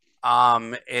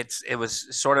 It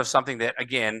was sort of something that,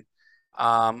 again,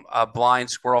 a blind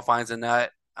squirrel finds a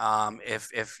nut.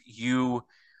 If you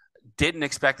didn't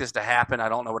expect this to happen, I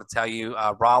don't know what to tell you.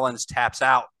 Rollins taps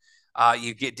out.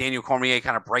 You get Daniel Cormier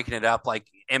kind of breaking it up like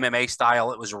MMA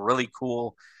style. It was a really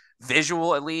cool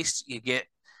visual, at least. You get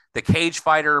the cage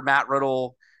fighter, Matt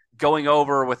Riddle, going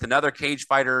over with another cage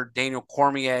fighter, Daniel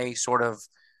Cormier, sort of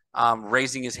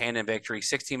raising his hand in victory.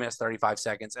 16 minutes, 35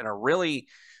 seconds, and a really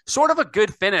sort of a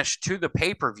good finish to the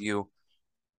pay-per-view.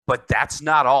 But that's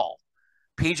not all.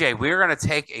 PJ, we're going to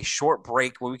take a short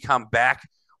break. When we come back,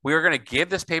 we are going to give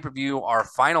this pay-per-view our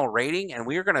final rating, and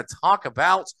we are going to talk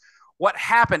about what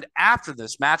happened after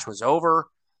this match was over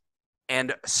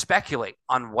and speculate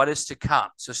on what is to come.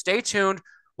 So stay tuned.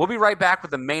 We'll be right back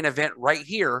with the main event right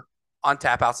here on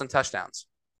Tap Outs and Touchdowns.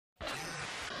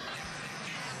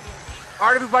 All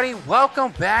right, everybody,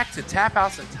 welcome back to Tap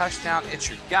Outs and Touchdown. It's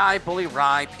your guy, Bully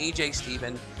Rye, PJ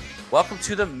Steven. Welcome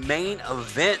to the main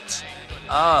event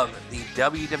of the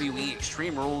WWE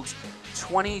Extreme Rules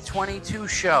 2022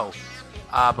 show.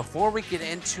 Before we get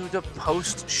into the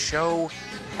post-show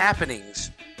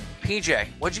happenings, PJ,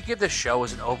 what'd you give this show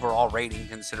as an overall rating,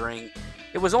 considering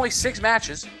it was only 6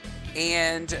 matches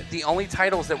and the only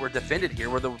titles that were defended here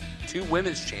were the 2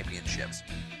 women's championships?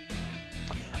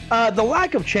 The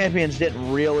lack of champions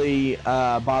didn't really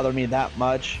bother me that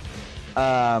much.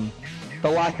 The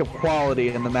lack of quality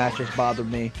in the matches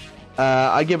bothered me.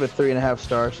 I give it 3.5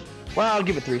 stars. Well, I'll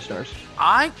give it 3 stars.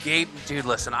 I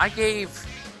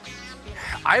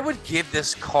would give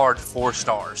this card 4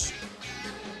 stars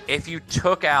if you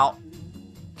took out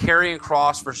Karrion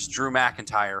Kross versus Drew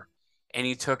McIntyre and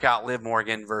you took out Liv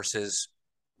Morgan versus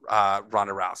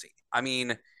Ronda Rousey. I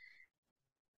mean,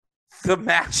 the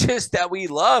matches that we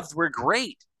loved were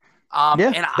great.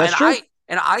 I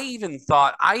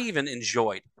even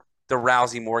enjoyed the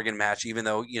Rousey Morgan match, even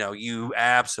though, you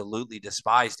absolutely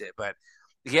despised it. But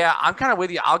yeah, I'm kind of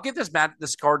with you. I'll give this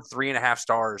card 3.5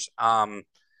 stars.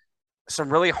 Some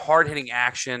really hard hitting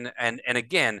action. And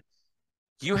again,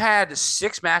 you had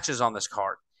 6 matches on this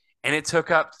card and it took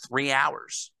up 3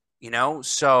 hours,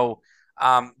 so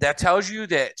that tells you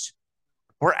that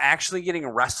we're actually getting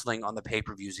wrestling on the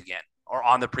pay-per-views again, or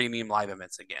on the premium live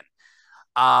events again.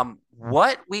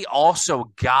 What we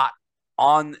also got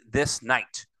on this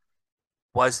night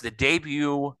was the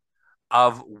debut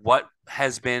of what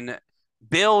has been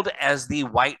billed as the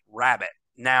White Rabbit.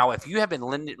 Now, if you have been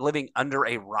living under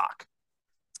a rock,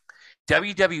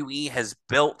 WWE has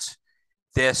built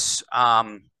this,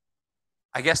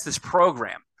 this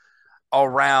program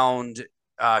around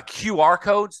QR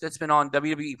codes that's been on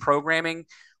WWE programming.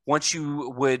 Once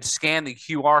you would scan the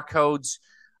QR codes,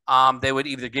 they would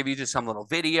either give you just some little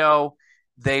video.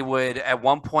 They would at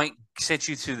one point send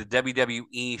you to the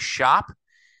WWE shop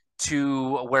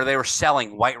to where they were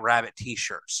selling White Rabbit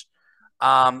t-shirts.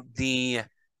 The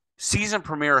season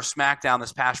premiere of SmackDown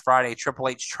this past Friday, Triple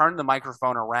H turned the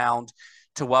microphone around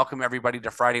to welcome everybody to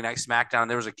Friday Night SmackDown.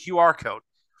 There was a QR code.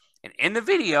 And in the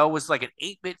video was like an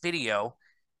 8-bit video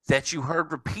that you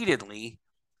heard repeatedly,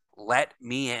 "Let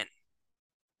me in."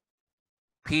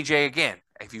 PJ, again,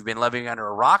 if you've been living under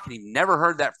a rock and you've never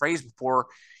heard that phrase before,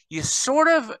 you sort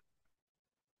of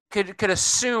could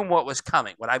assume what was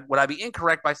coming. Would I be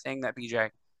incorrect by saying that,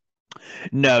 PJ?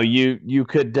 No, you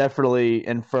could definitely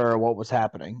infer what was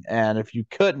happening, and if you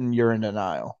couldn't, you're in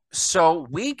denial. So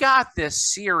we got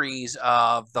this series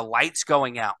of the lights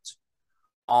going out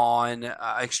on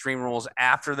Extreme Rules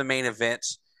after the main event.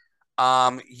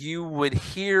 You would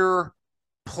hear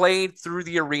played through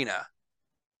the arena,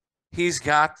 "He's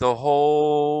got the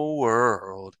whole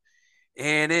world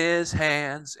in his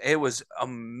hands." It was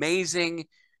amazing,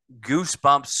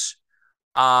 goosebumps.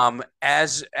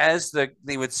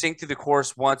 They would sing through the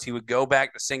chorus once, he would go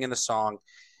back to singing the song,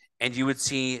 and you would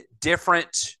see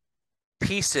different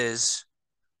pieces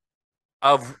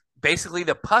of basically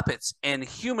the puppets in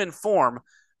human form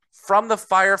from the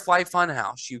Firefly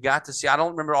Funhouse. You got to see, I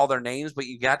don't remember all their names, but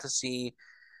you got to see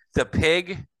the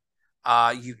pig.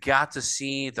 You got to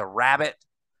see the rabbit.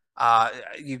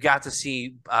 You got to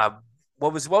see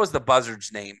what was the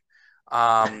buzzard's name?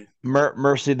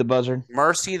 Mercy the Buzzard.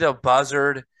 Mercy the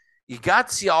Buzzard. You got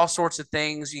to see all sorts of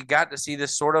things. You got to see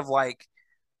this sort of like,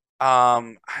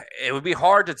 it would be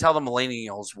hard to tell the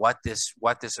millennials what this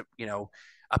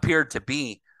appeared to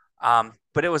be.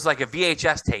 But it was like a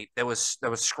VHS tape that was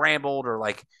scrambled, or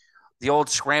like the old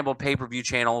scrambled pay-per-view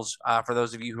channels, for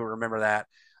those of you who remember that.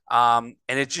 And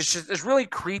it's just really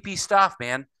creepy stuff,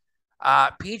 man.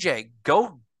 PJ,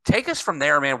 go take us from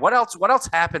there, man. What else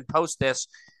happened post this?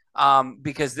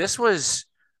 Because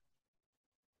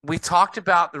we talked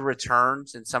about the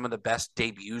returns and some of the best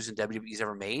debuts in WWE's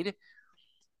ever made.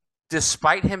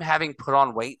 Despite him having put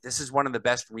on weight, this is one of the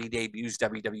best re-debuts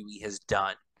WWE has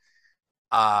done.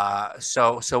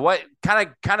 So what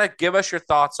kind of give us your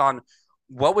thoughts on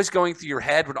what was going through your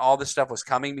head when all this stuff was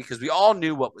coming, because we all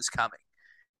knew what was coming.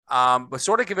 But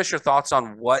sort of give us your thoughts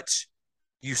on what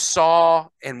you saw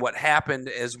and what happened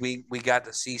as we got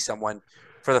to see someone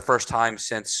for the first time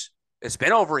since it's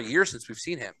been over a year since we've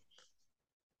seen him.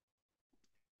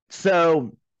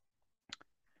 So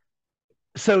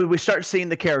we start seeing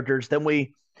the characters, then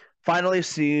we finally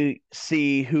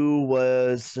see who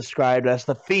was described as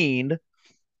the Fiend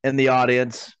in the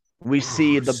audience. Ooh, so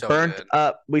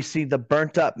good. We see the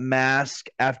burnt up mask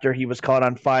after he was caught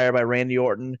on fire by Randy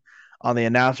Orton on the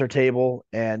announcer table,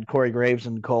 and Corey Graves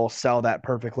and Cole sell that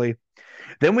perfectly.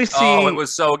 Then we Oh, it see,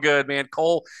 was so good, man.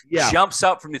 Cole yeah, jumps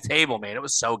up from the table, man. It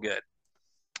was so good.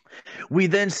 we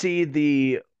then see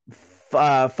the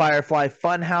Firefly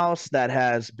Funhouse that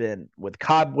has been with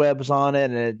cobwebs on it,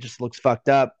 and it just looks fucked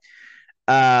up.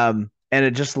 And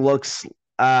it just looks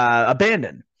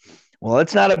abandoned. Well,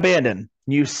 it's not abandoned.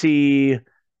 You see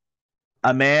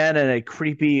a man in a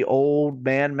creepy old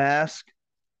man mask.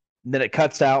 Then it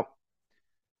cuts out.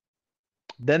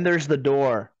 Then there's the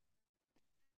door.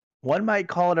 One might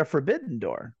call it a forbidden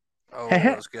door. Oh,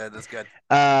 that was good. That's good.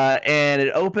 And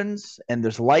it opens, and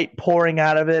there's light pouring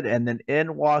out of it. And then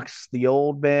in walks the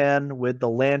old man with the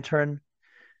lantern.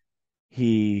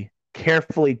 He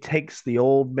carefully takes the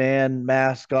old man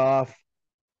mask off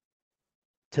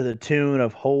to the tune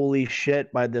of Holy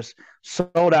Shit by this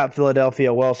sold out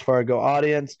Philadelphia Wells Fargo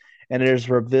audience. And it is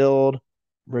revealed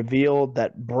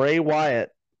that Bray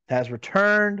Wyatt has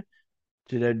returned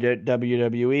to the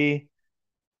WWE.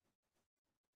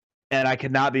 And I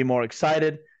could not be more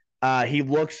excited. He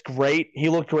looks great. He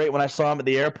looked great when I saw him at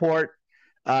the airport.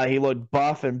 He looked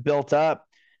buff and built up.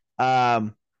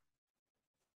 Um,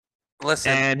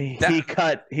 Listen, and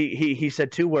he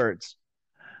said two words.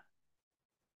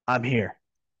 I'm here.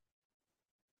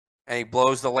 and he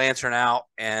blows the lantern out,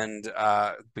 and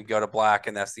we go to black,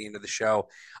 and that's the end of the show.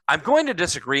 I'm going to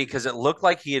disagree because it looked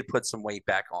like he had put some weight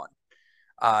back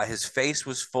on. His face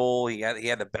was full. He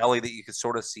had the belly that you could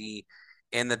sort of see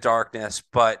in the darkness.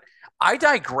 But I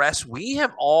digress. We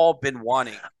have all been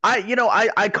wanting.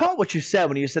 I caught what you said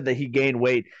when you said that he gained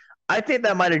weight. I think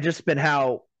that might have just been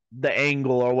how the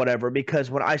angle or whatever. Because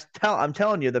when I'm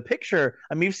telling you the picture.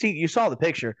 I mean, you saw the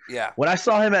picture. Yeah. When I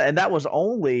saw him, and that was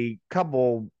only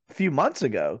a few months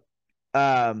ago.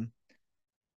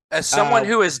 As someone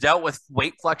who has dealt with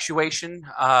weight fluctuation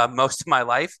most of my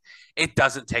life, it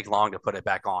doesn't take long to put it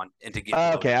back on and to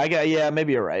get. Okay,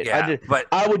 maybe you're right. Yeah, but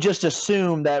I would just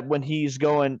assume that when he's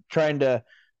trying to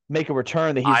make a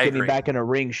return, that he's getting back in a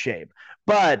ring shape.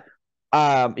 But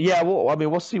yeah, well, I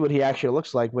mean, we'll see what he actually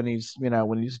looks like when he's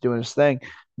doing his thing.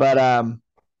 But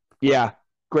yeah,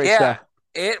 great stuff.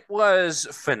 It was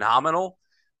phenomenal.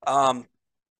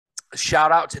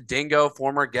 Shout out to Dingo,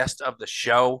 former guest of the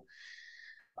show.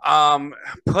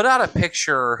 Put out a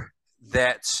picture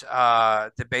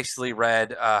that basically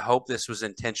read, "Hope this was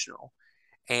intentional."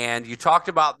 And you talked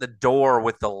about the door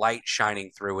with the light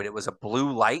shining through it. It was a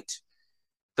blue light.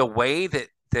 The way that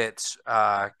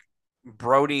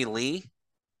Brody Lee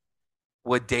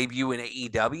would debut in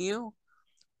AEW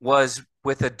was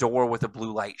with a door with a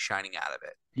blue light shining out of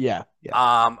it. Yeah.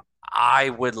 I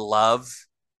would love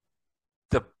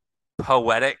the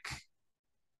poetic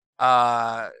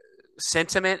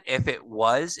sentiment if it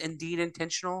was indeed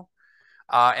intentional.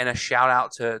 And a shout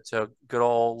out to good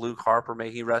old Luke Harper, may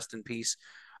he rest in peace.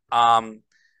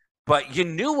 But you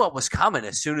knew what was coming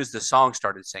as soon as the song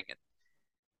started singing.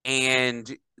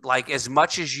 And like, as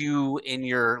much as you in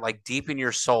your like deep in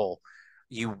your soul,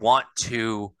 you want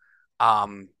to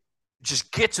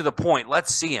just get to the point.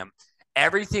 Let's see him.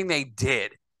 Everything they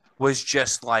did was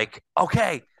just like,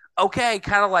 okay,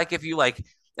 kind of like if you like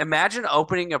imagine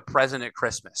opening a present at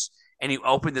Christmas and you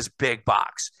open this big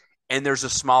box and there's a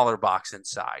smaller box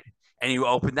inside, and you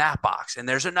open that box and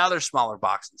there's another smaller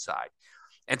box inside.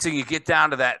 And so you get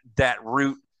down to that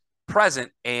root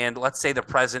present, and let's say the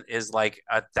present is like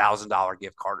 $1,000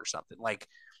 gift card or something. Like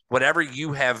whatever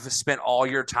you have spent all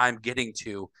your time getting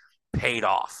to paid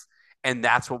off. And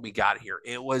that's what we got here.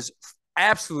 It was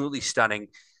absolutely stunning.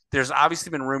 There's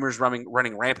obviously been rumors running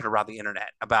rampant around the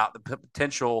internet about the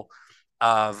potential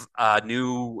of a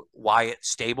new Wyatt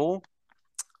stable.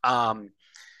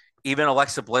 Even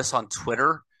Alexa Bliss on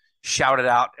Twitter shouted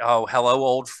out, "Oh, hello,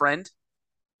 old friend."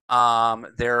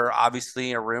 There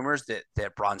obviously are rumors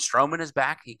that Braun Strowman is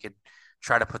back. He could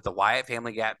try to put the Wyatt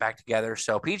family back together.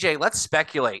 So, PJ, let's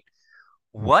speculate.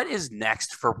 What is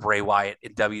next for Bray Wyatt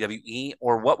in WWE,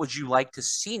 or what would you like to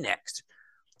see next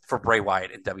for Bray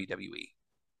Wyatt in WWE?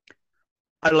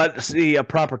 I'd like to see a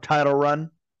proper title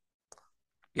run.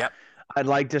 Yep. I'd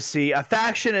like to see a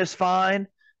faction is fine.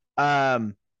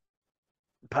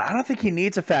 But I don't think he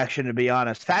needs a faction, to be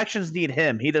honest. Factions need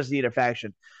him. He doesn't need a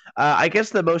faction. I guess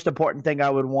the most important thing I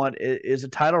would want is a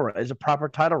title run, is a proper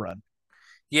title run.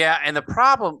 Yeah, and the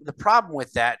problem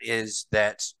with that is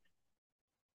that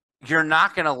you're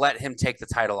not going to let him take the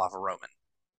title off of Roman.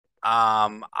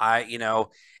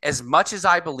 As much as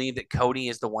I believe that Cody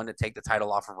is the one to take the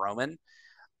title off of Roman,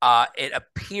 It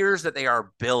appears that they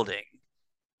are building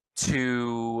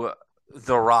to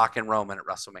The Rock and Roman at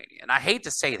WrestleMania. And I hate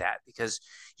to say that because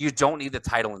you don't need the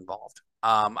title involved.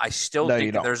 I still No, you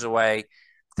think that don't. there's a way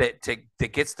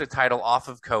that gets the title off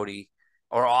of Cody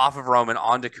or off of Roman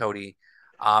onto Cody.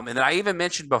 And then I even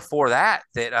mentioned before that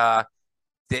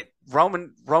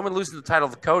Roman losing the title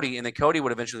to Cody, and then Cody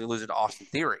would eventually lose it to Austin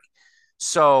Theory.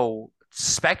 So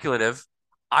speculative.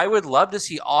 I would love to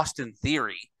see Austin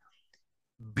Theory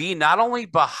be not only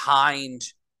behind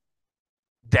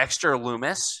Dexter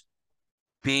Loomis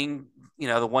being,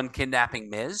 the one kidnapping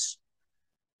Miz.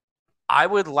 I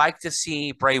would like to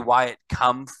see Bray Wyatt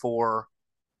come for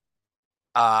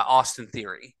Austin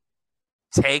Theory,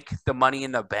 take the money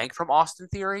in the bank from Austin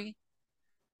Theory,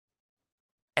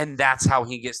 and that's how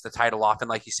he gets the title off. And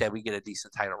like you said, we get a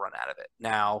decent title run out of it.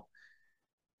 Now,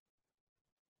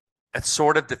 it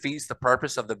sort of defeats the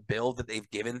purpose of the build that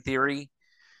they've given Theory.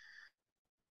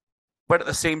 But at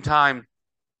the same time,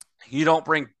 you don't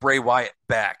bring Bray Wyatt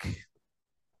back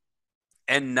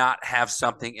and not have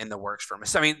something in the works for him.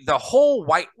 I mean, the whole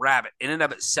White Rabbit in and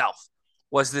of itself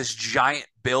was this giant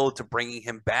build to bringing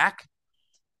him back.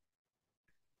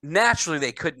 Naturally,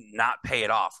 they couldn't not pay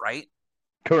it off, right?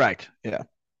 Correct. Yeah.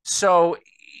 So,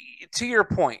 to your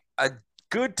point, a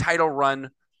good title run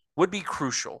would be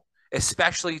crucial,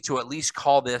 especially to at least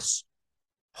call this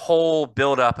whole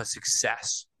build up a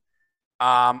success.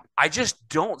 I just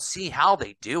don't see how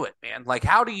they do it, man. Like,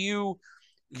 how do you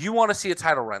want to see a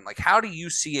title run? Like, how do you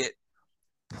see it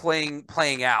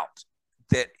playing out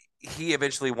that he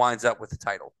eventually winds up with the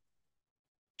title?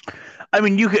 I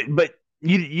mean, you could, but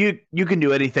you can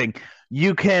do anything.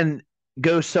 You can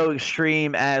go so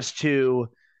extreme as to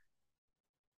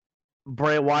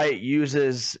Bray Wyatt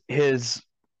uses his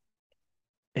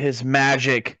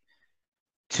magic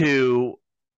to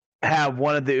have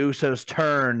one of the Usos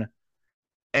turn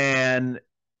and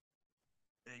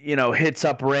hits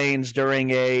up Reigns during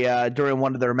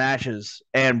one of their matches,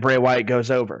 and Bray Wyatt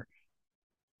goes over.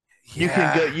 Yeah. You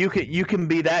can go. You can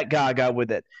be that gaga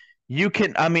with it. You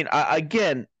can. I mean,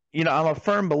 again, I'm a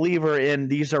firm believer in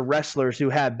these are wrestlers who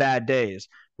have bad days.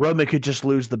 Roman could just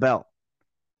lose the belt.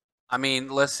 I mean,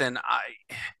 listen,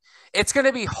 it's going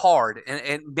to be hard,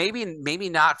 and maybe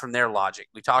not from their logic.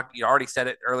 You already said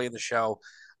it early in the show.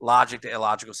 Logic to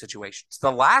illogical situations.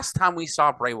 The last time we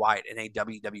saw Bray Wyatt in a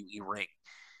WWE ring,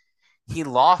 he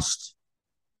lost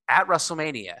at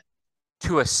WrestleMania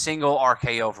to a single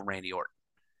RKO from Randy Orton.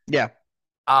 Yeah.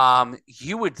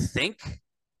 You would think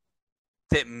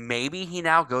that maybe he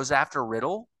now goes after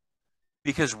Riddle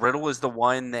because Riddle is the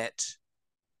one that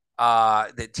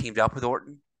teamed up with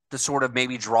Orton to sort of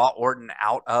maybe draw Orton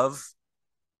out of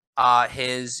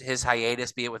his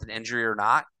hiatus, be it with an injury or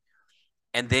not.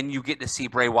 And then you get to see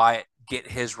Bray Wyatt get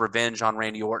his revenge on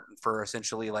Randy Orton for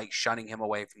essentially like shunning him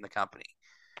away from the company.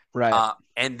 Right.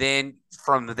 And then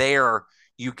from there,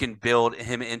 you can build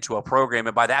him into a program.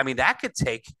 And by that, I mean, that could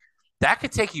take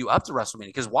you up to WrestleMania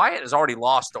because Wyatt has already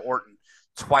lost to Orton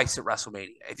twice at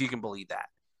WrestleMania, if you can believe that.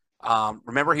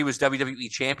 Remember, he was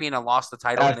WWE champion and lost the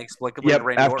title inexplicably to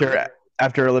Randy Orton.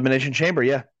 After Elimination Chamber,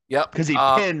 yeah. Yep. Because he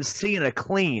pinned Cena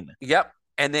clean. Yep.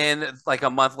 And then like a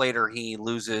month later, he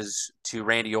loses to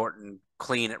Randy Orton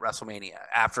clean at WrestleMania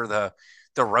after the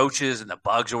roaches and the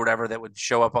bugs or whatever that would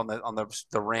show up on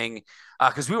the ring.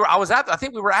 Because I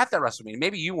think we were at that WrestleMania.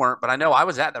 Maybe you weren't, but I know I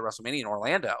was at that WrestleMania in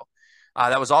Orlando.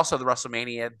 That was also the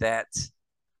WrestleMania that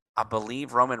I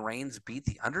believe Roman Reigns beat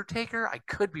The Undertaker. I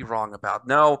could be wrong about.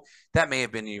 No, that may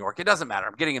have been New York. It doesn't matter.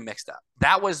 I'm getting it mixed up.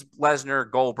 That was Lesnar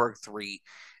Goldberg 3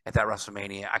 at that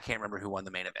WrestleMania. I can't remember who won the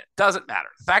main event. Doesn't matter.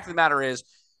 The fact of the matter is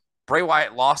Bray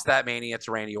Wyatt lost that Mania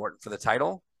to Randy Orton for the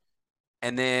title.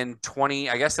 And then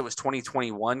I guess it was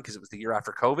 2021 because it was the year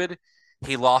after COVID.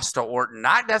 He lost to Orton,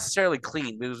 not necessarily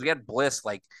clean, because we had Bliss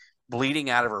like bleeding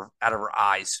out of her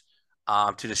eyes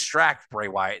to distract Bray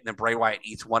Wyatt. And then Bray Wyatt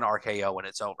eats one RKO and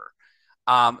it's over.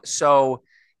 So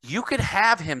you could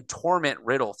have him torment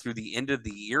Riddle through the end of the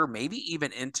year, maybe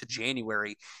even into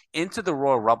January, into the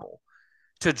Royal Rumble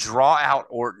to draw out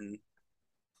Orton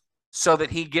so that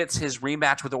he gets his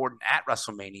rematch with Orton at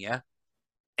WrestleMania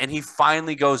and he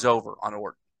finally goes over on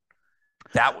Orton.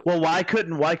 Why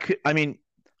couldn't Wyatt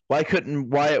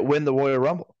win the Royal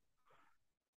Rumble?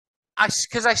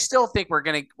 Because I still think we're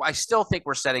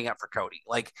setting up for Cody.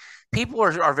 Like people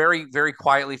are very, very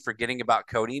quietly forgetting about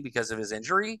Cody because of his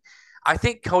injury. I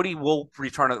think Cody will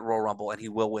return at the Royal Rumble and he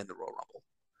will win the Royal Rumble.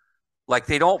 Like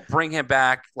they don't bring him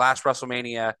back last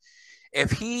WrestleMania.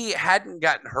 If he hadn't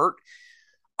gotten hurt,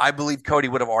 I believe Cody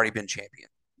would have already been champion.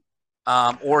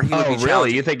 Or he would be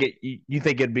really? You think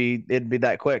it'd be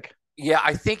that quick? Yeah,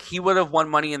 I think he would have won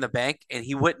Money in the Bank, and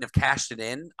he wouldn't have cashed it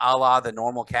in a la the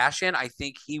normal cash in. I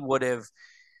think he would have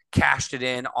cashed it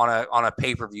in on a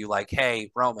pay per view, like, hey,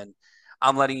 Roman,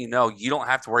 I'm letting you know you don't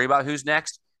have to worry about who's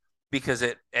next because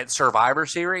at Survivor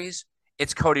Series,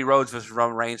 it's Cody Rhodes versus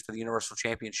Roman Reigns for the Universal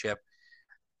Championship,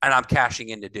 and I'm cashing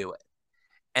in to do it.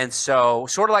 And so,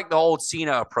 sort of like the old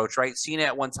Cena approach, right? Cena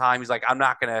at one time, he's like, I'm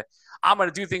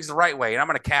gonna do things the right way, and I'm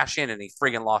gonna cash in, and he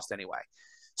friggin' lost anyway.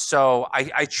 So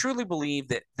I truly believe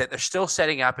that they're still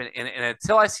setting up, and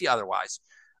until I see otherwise,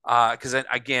 because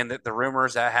again, the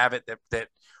rumors that have it that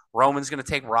Roman's going to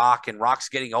take Rock, and Rock's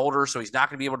getting older, so he's not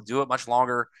going to be able to do it much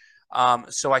longer.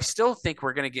 So I still think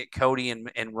we're going to get Cody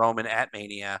and Roman at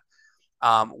Mania,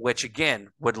 which again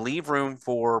would leave room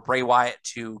for Bray Wyatt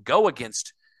to go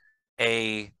against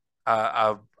a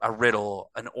Riddle,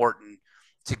 an Orton,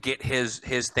 to get his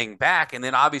thing back, and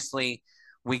then obviously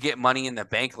we get Money in the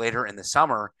Bank later in the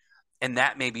summer, and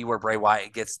that may be where Bray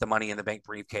Wyatt gets the Money in the Bank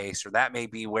briefcase, or that may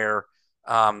be where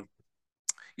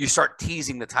you start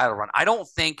teasing the title run. I don't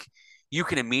think you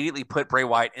can immediately put Bray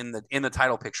Wyatt in the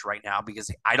title picture right now,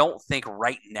 because I don't think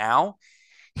right now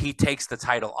he takes the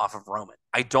title off of Roman.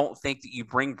 I don't think that you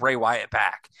bring Bray Wyatt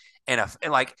back. And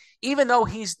like, even though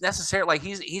he's necessarily, like,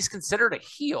 he's considered a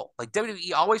heel, like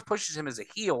WWE always pushes him as a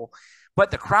heel, but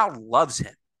the crowd loves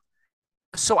him.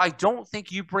 So I don't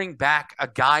think you bring back a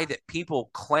guy that people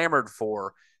clamored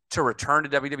for to return to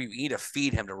WWE to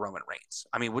feed him to Roman Reigns.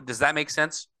 I mean, does that make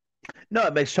sense? No,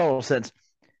 it makes total sense.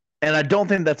 And I don't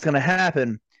think that's going to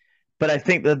happen, but I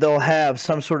think that they'll have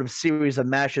some sort of series of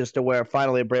matches to where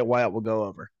finally Bray Wyatt will go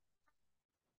over.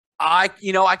 I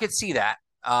could see that.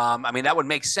 I mean, that would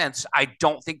make sense. I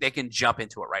don't think they can jump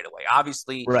into it right away.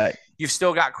 Obviously, right. You've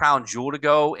still got Crown Jewel to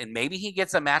go, and maybe he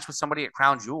gets a match with somebody at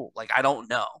Crown Jewel. Like, I don't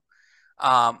know.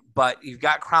 But you've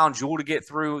got Crown Jewel to get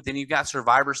through. Then you've got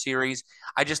Survivor Series.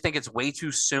 I just think it's way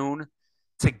too soon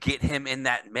to get him in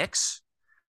that mix.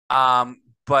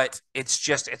 But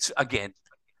it's again,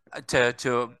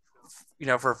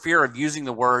 for fear of using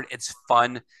the word, it's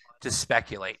fun to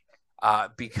speculate,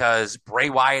 because Bray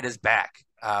Wyatt is back.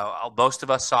 Most of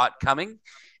us saw it coming,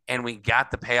 and we got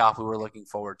the payoff we were looking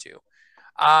forward to.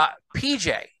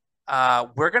 PJ,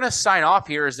 we're going to sign off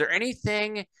here. Is there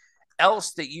anything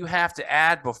else that you have to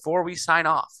add before we sign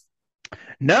off?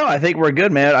 No, I think we're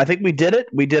good, man. I think we did it.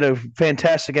 We did a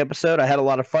fantastic episode. I had a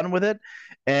lot of fun with it,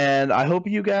 and I hope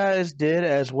you guys did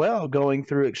as well, going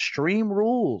through Extreme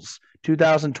Rules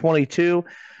 2022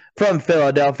 from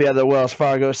Philadelphia at the Wells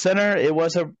Fargo Center. It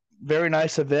was a very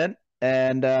nice event,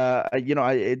 and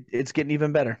it's getting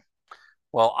even better.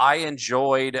 Well, I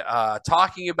enjoyed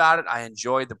talking about it. I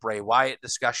enjoyed the Bray Wyatt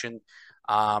discussion,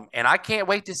 and I can't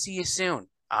wait to see you soon.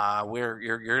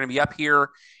 You're going to be up here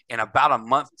in about a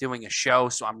month doing a show,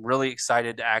 so I'm really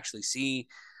excited to actually see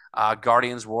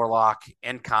Guardians Warlock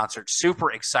in concert.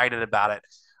 Super excited about it.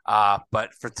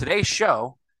 But for today's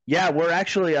show, yeah, we're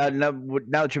actually now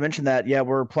that you mentioned that, yeah,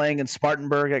 we're playing in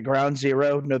Spartanburg at Ground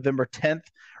Zero, November 10th.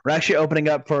 We're actually opening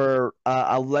up for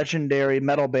a legendary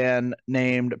metal band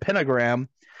named Pentagram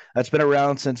that's been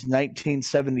around since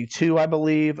 1972, I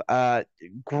believe.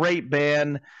 Great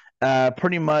band,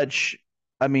 pretty much.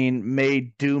 I mean,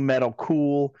 made doom metal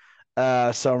cool.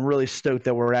 So I'm really stoked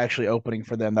that we're actually opening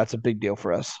for them. That's a big deal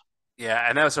for us. Yeah,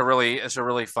 and it's a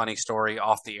really funny story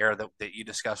off the air that you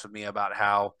discussed with me about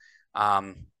how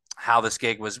this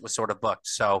gig was sort of booked.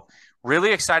 So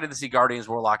really excited to see Guardians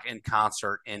Warlock in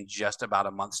concert in just about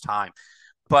a month's time.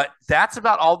 But that's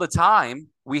about all the time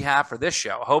we have for this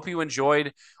show. I hope you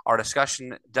enjoyed our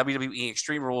discussion, WWE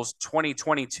Extreme Rules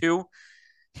 2022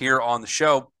 here on the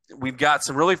show. We've got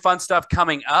some really fun stuff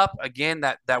coming up. Again,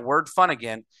 that word fun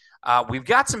again. We've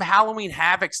got some Halloween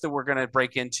Havocs that we're going to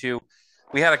break into.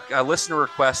 We had a listener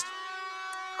request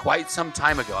quite some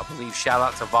time ago, I believe. Shout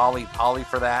out to Volley Polly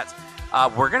for that.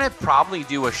 We're going to probably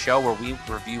do a show where we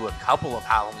review a couple of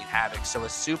Halloween Havocs. So a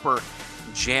super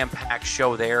jam-packed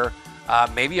show there.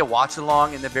 Maybe a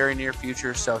watch-along in the very near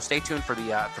future. So stay tuned for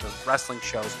the wrestling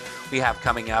shows we have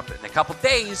coming up in a couple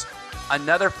days.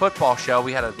 Another football show.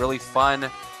 We had a really fun,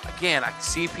 again, I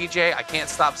see PJ, I can't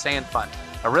stop saying fun.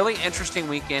 A really interesting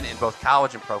weekend in both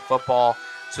college and pro football.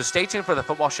 So stay tuned for the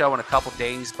football show in a couple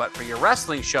days. But for your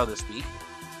wrestling show this week,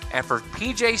 and for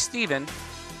PJ Steven,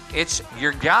 it's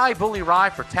your guy, Bully Rye,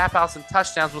 for Tap Outs and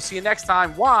Touchdowns. We'll see you next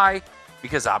time. Why?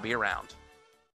 Because I'll be around.